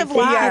 Best of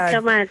luck. Thank you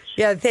so much.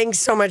 Yeah, thanks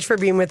so much for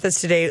being with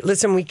us today.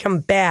 Listen, we come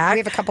back. We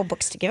have a couple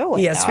books to give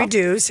away. Yes, we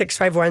do.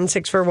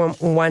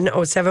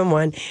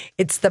 651-641-1071.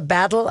 It's the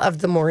battle of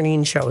the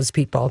morning shows,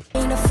 people.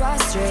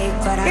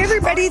 Hey,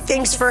 everybody,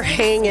 thanks for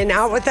hanging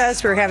out with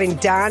us. We're having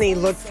Donnie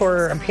look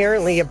for,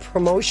 apparently a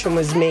promotion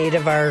was made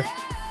of our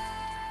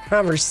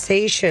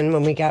conversation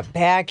when we got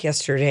back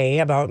yesterday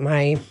about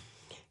my,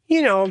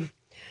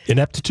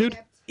 ineptitude?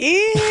 No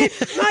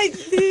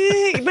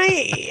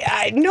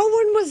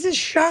one was as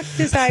shocked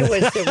as I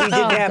was that we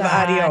didn't have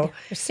audio.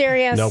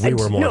 Serious? No, we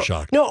were more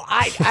shocked. No,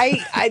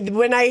 I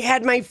when I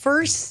had my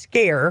first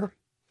scare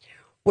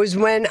was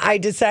when I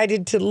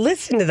decided to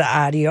listen to the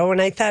audio,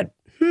 and I thought,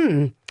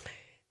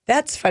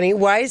 that's funny.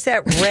 Why is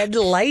that red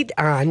light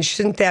on?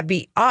 Shouldn't that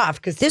be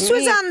off? Because this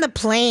was on the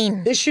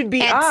plane. This should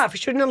be off.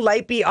 Shouldn't a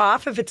light be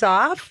off if it's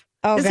off?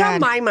 Oh, this is how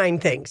my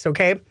mind thinks,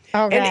 okay?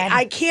 Oh, God. And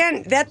I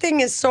can't, that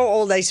thing is so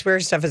old, I swear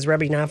stuff is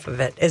rubbing off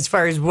of it as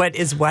far as what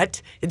is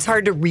what. It's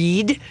hard to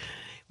read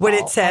what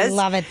it says. I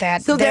love it.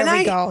 So there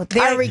we go.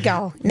 There we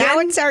go. Now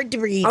it's hard to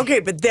read. Okay,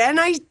 but then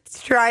I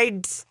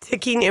tried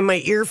sticking in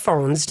my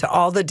earphones to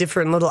all the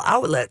different little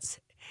outlets,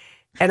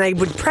 and I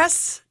would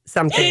press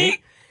something,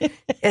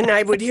 and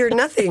I would hear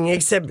nothing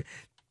except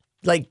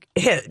like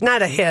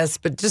not a hiss,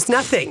 but just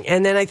nothing.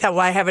 And then I thought,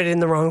 well, I have it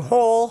in the wrong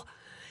hole.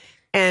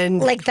 And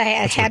like the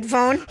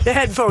headphone? The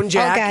headphone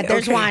jack. Oh, God,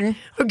 there's one.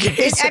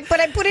 Okay. But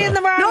I put it in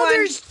the wrong one.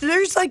 No,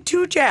 there's like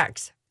two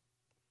jacks.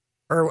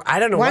 Or I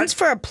don't know. One's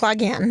for a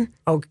plug-in.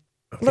 Okay.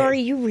 Lori,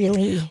 you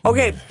really...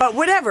 Okay, but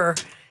whatever.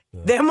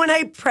 Then when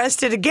I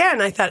pressed it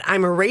again, I thought,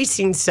 I'm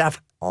erasing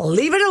stuff.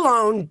 Leave it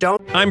alone.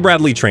 Don't. I'm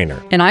Bradley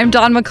Trainer. And I'm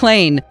Don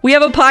McClain. We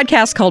have a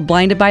podcast called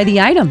Blinded by the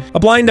Item. A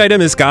blind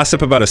item is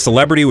gossip about a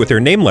celebrity with their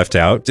name left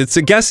out. It's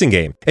a guessing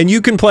game, and you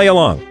can play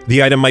along.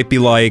 The item might be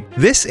like,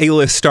 this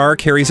A-list star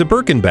carries a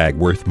Birkin bag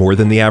worth more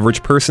than the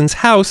average person's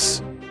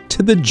house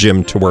to the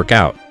gym to work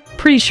out.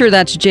 Pretty sure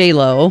that's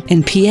J-Lo.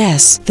 And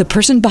P.S. the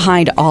person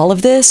behind all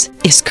of this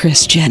is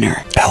Kris Jenner,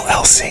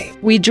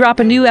 LLC. We drop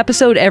a new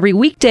episode every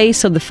weekday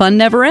so the fun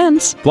never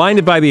ends.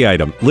 Blinded by the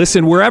Item.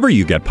 Listen wherever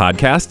you get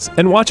podcasts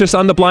and watch us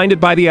on the Blinded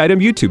by the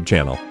Item YouTube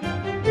channel.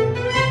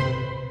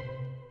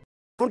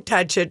 Don't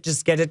touch it.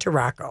 Just get it to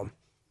Rocco.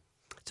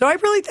 So I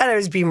really thought I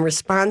was being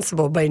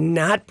responsible by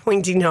not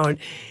pointing out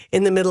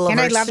in the middle of our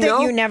snow. And I love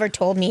that you never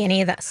told me any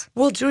of this.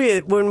 Well,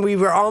 Julia, when we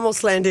were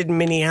almost landed in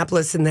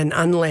Minneapolis and then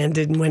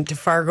unlanded and went to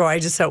Fargo, I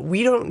just thought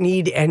we don't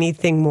need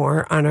anything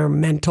more on our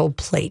mental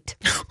plate.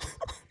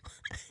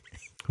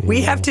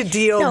 We have to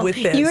deal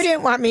with this. You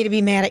didn't want me to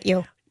be mad at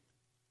you.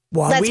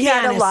 Well, we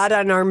had a lot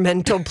on our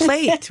mental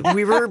plate.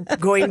 We were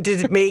going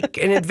to make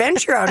an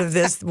adventure out of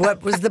this.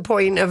 What was the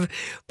point of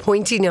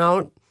pointing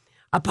out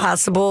a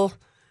possible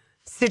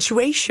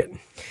situation?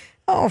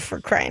 Oh,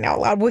 for crying out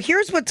loud. Well,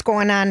 here's what's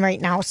going on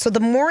right now. So the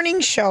morning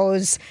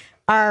shows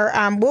are,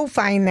 we'll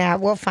find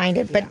that. We'll find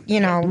it. But,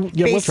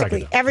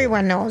 basically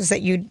everyone knows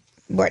that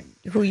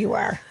who you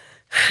are.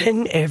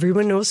 And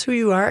everyone knows who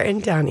you are,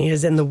 and Donnie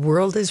is, and the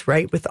world is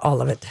right with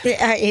all of it.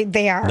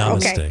 They are.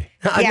 Namaste. Okay.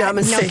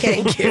 Namaste. No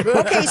kidding. Thank you.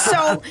 Okay,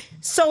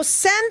 so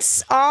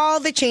since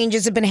all the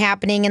changes have been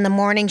happening in the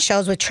morning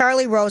shows with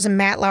Charlie Rose and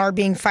Matt Lauer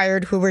being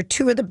fired, who were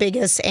two of the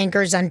biggest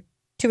anchors on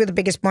two of the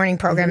biggest morning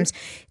programs.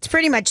 It's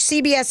pretty much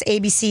CBS,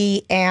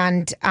 ABC,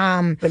 and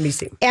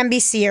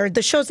NBC are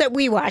the shows that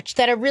we watch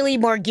that are really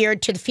more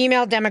geared to the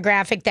female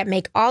demographic that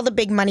make all the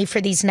big money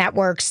for these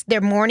networks. Their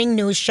morning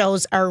news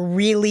shows are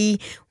really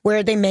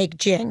where they make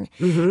jing.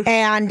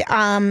 And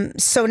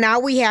so now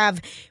we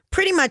have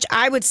pretty much,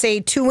 I would say,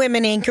 two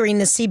women anchoring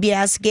the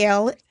CBS,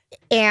 Gail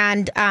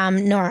and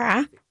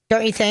Nora.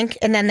 Don't you think?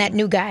 And then that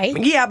new guy.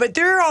 Yeah, but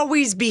they're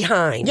always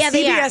behind. Yeah,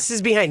 they CBS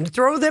is behind.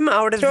 Throw them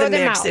out of the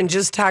mix and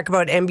just talk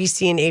about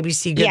NBC and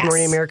ABC, Good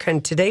Morning America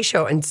and Today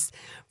Show. And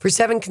for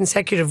 7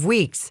 consecutive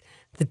weeks,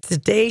 the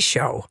Today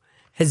Show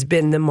has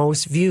been the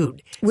most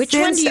viewed. Which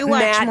one do you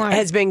watch Matt more?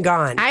 Has been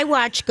gone. I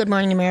watch Good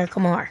Morning America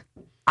more.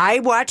 I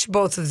watch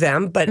both of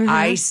them, but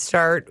I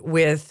start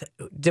with,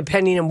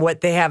 depending on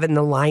what they have in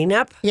the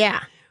lineup.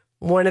 Yeah.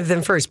 One of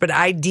them first, but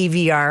I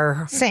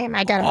DVR. Same.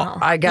 I got them all.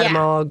 I got them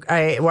all.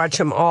 I watch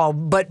them all.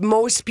 But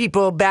most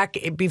people back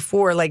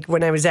before, like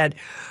when I was at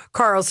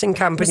Carlson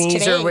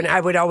Companies, or when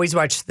I would always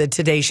watch the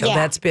Today Show. Yeah.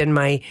 That's been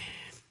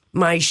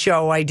my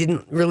show. I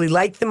didn't really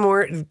like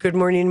the Good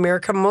Morning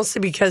America, mostly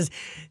because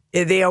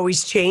they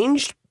always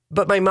changed.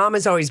 But my mom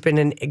has always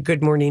been a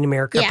Good Morning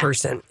America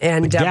person.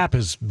 And the gap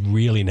is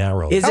really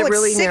narrow. Is it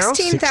really narrow?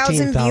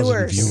 16,000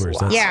 viewers.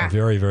 That's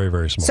very, very,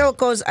 very small. So it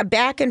goes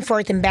back and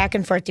forth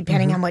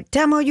depending on what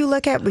demo you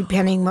look at,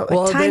 depending on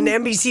what time.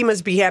 Then NBC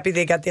must be happy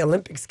they got the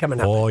Olympics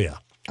coming up. Oh, yeah.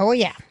 Oh,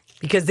 yeah.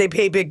 Because they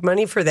pay big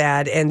money for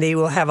that, and they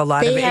will have a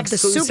lot of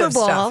exclusive Super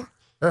Bowl. stuff.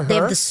 They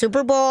have the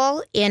Super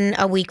Bowl in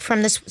a week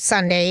from this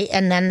Sunday,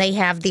 and then they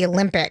have the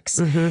Olympics.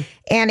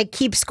 And it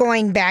keeps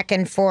going back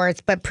and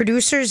forth. But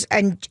producers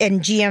and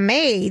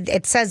GMA,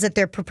 it says that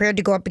they're prepared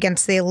to go up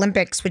against the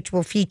Olympics, which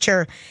will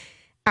feature,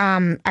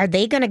 are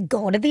they going to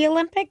go to the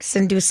Olympics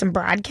and do some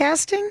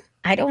broadcasting?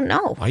 I don't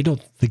know. I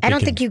don't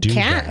think you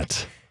can.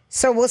 That.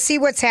 So we'll see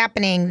what's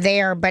happening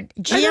there. But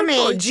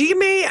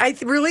GMA, I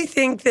really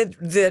think that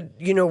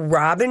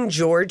Robin,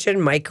 George,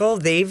 and Michael,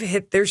 they've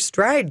hit their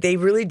stride. They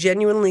really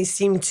genuinely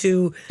seem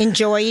to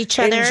enjoy each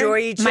other.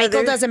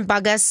 Michael doesn't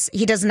bug us.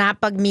 He does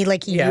not bug me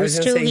like he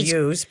used to.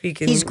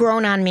 He's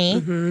grown on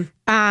me.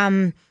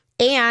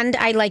 And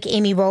I like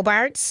Amy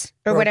Robarts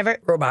or whatever.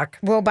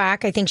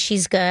 Robach. I think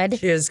she's good.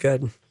 She is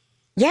good.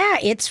 Yeah,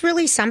 it's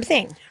really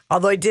something.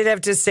 Although I did have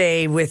to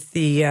say with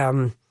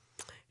the...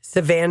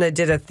 Savannah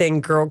did a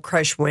thing, Girl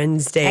Crush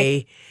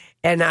Wednesday,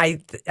 and I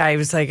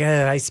was like,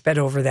 I sped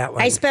over that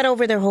one. I sped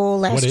over their whole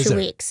last 2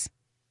 weeks.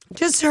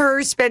 Just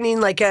her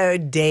spending like a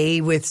day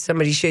with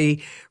somebody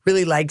she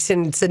really likes,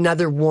 and it's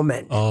another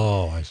woman.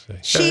 Oh, I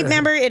see.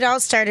 Remember, it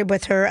all started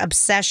with her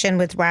obsession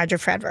with Roger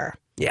Federer.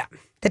 Yeah.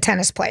 The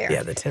tennis player.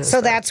 Yeah, the tennis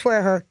player. So player. that's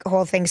where her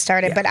whole thing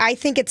started. Yeah. But I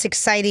think it's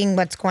exciting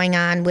what's going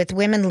on with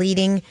women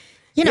leading.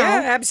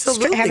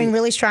 Absolutely. Having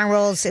really strong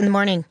roles in the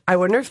morning. I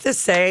wonder if the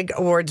SAG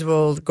Awards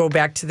will go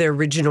back to their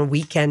original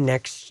weekend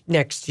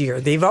next year.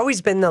 They've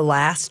always been the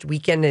last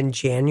weekend in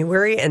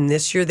January, and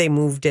this year they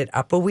moved it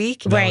up a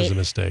week. That was a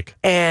mistake.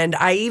 And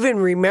I even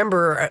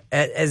remember,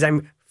 as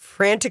I'm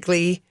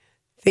frantically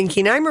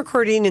thinking I'm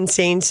recording and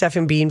saying stuff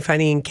and being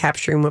funny and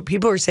capturing what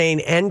people are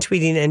saying and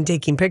tweeting and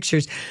taking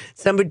pictures,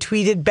 somebody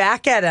tweeted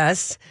back at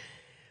us,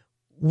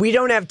 "We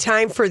don't have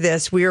time for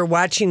this. We are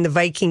watching the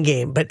Viking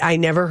game." But I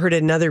never heard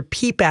another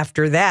peep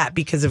after that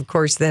because, of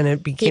course, then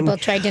it became people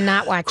tried to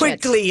not watch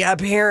quickly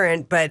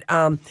apparent. But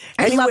I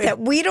love that.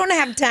 We don't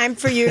have time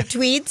for your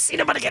tweets. Ain't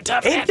nobody get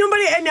tough. We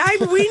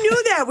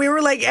knew that. We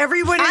were like,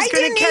 everyone is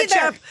going to catch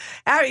up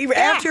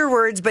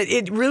afterwards. But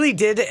it really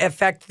did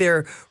affect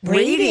their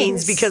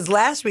ratings because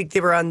last week they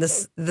were on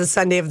the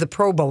Sunday of the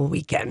Pro Bowl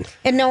weekend,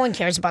 and no one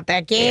cares about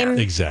that game.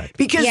 Yeah. Exactly.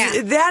 Because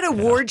that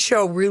award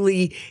show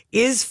really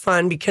is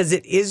fun because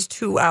it is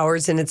 2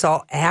 hours and it's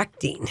all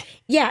acting.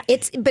 Yeah,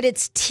 it's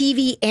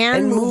TV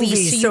and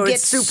movies, so you get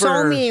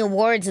so many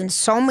awards and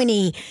so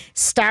many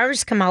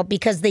stars come out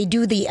because they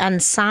do the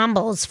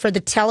ensembles for the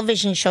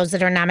television shows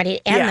that are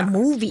nominated and the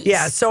movies.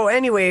 Yeah. So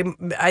anyway,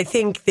 I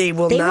think they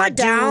will not.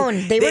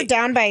 They were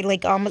down by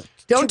like almost.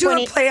 Don't do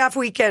a playoff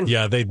weekend.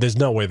 Yeah, there's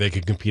no way they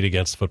could compete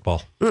against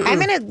football. I'm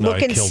going to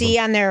look and see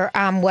on their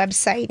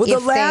website. Well,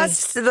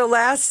 the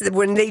last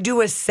when they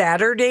do a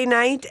Saturday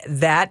night,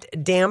 that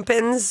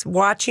dampens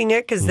watching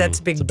it because that's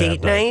a big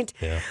date night.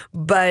 Yeah.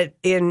 But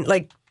in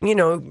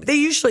they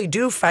usually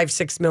do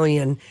 5-6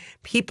 million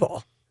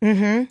people.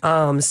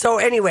 Mm-hmm. So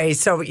anyway,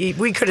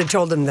 we could have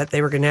told them that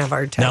they were going to have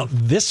our time. Now,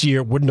 this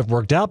year wouldn't have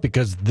worked out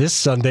because this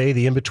Sunday,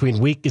 the in-between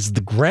week, is the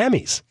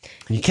Grammys.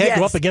 You can't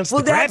go up against the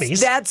Grammys.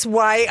 That's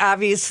why,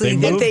 obviously,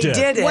 they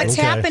did it. What's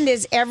happened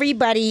is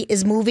everybody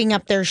is moving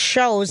up their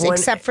shows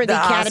except for the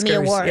Academy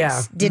Oscars,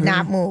 Awards. Did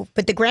not move.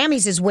 But the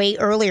Grammys is way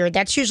earlier.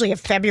 That's usually a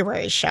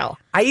February show.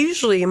 I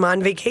usually am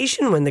on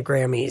vacation when the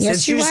Grammys. Yes,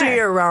 it's usually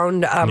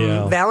around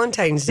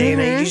Valentine's Day,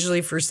 and I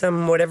usually, for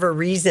some whatever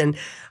reason,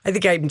 I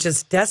think I'm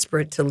just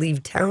desperate to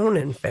leave town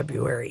in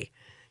February.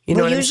 You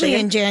know what I'm saying? Usually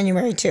in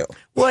January, too.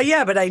 Well,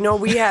 yeah, but I know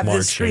we have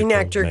the Screen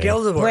Actor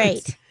Guild Awards.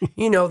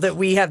 Right. That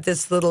we have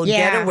this little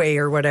getaway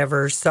or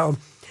whatever. So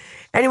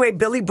anyway,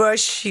 Billy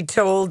Bush, he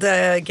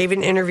gave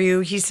an interview.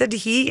 He said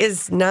he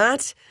is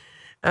not,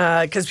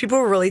 because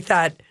people really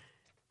thought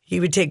he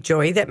would take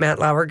joy that Matt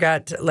Lauer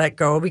got let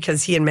go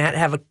because he and Matt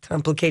have a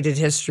complicated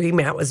history.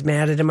 Matt was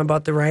mad at him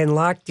about the Ryan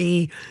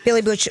Lochte.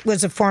 Billy Bush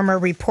was a former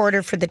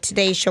reporter for the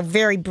Today Show,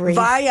 very brief.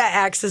 Via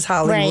Access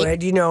Hollywood,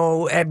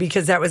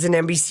 because that was an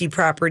NBC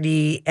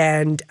property.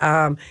 And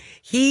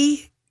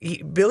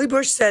Billy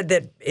Bush said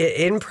that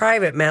in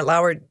private, Matt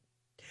Lauer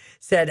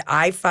said,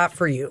 "I fought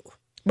for you."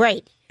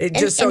 Right. And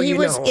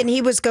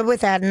he was good with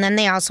that. And then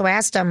they also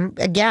asked him,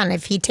 again,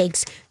 if he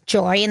takes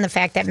joy in the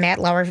fact that Matt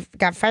Lauer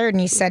got fired.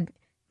 And he said,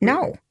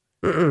 no.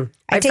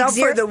 I felt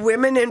for the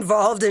women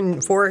involved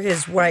and for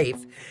his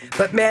wife.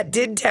 But Matt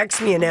did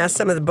text me and ask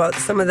some of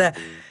the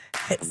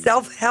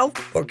self-help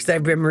books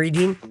I've been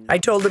reading. I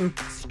told him,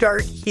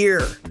 start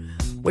here,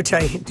 which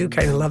I do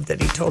kind of love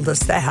that he told us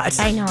that.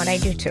 I know it. I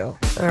do too.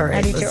 All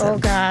right. I do too. Oh,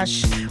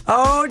 gosh.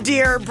 Oh,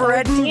 dear.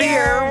 Bread and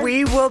beer.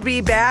 We will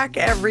be back,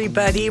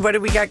 everybody. What do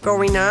we got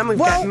going on? We've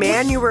got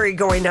Manuary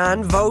going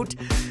on. Vote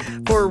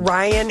for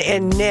Ryan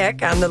and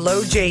Nick on the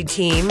Low J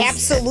team.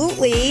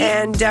 Absolutely.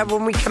 And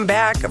when we come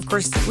back, of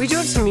course, we do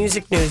have some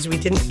music news we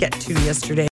didn't get to yesterday.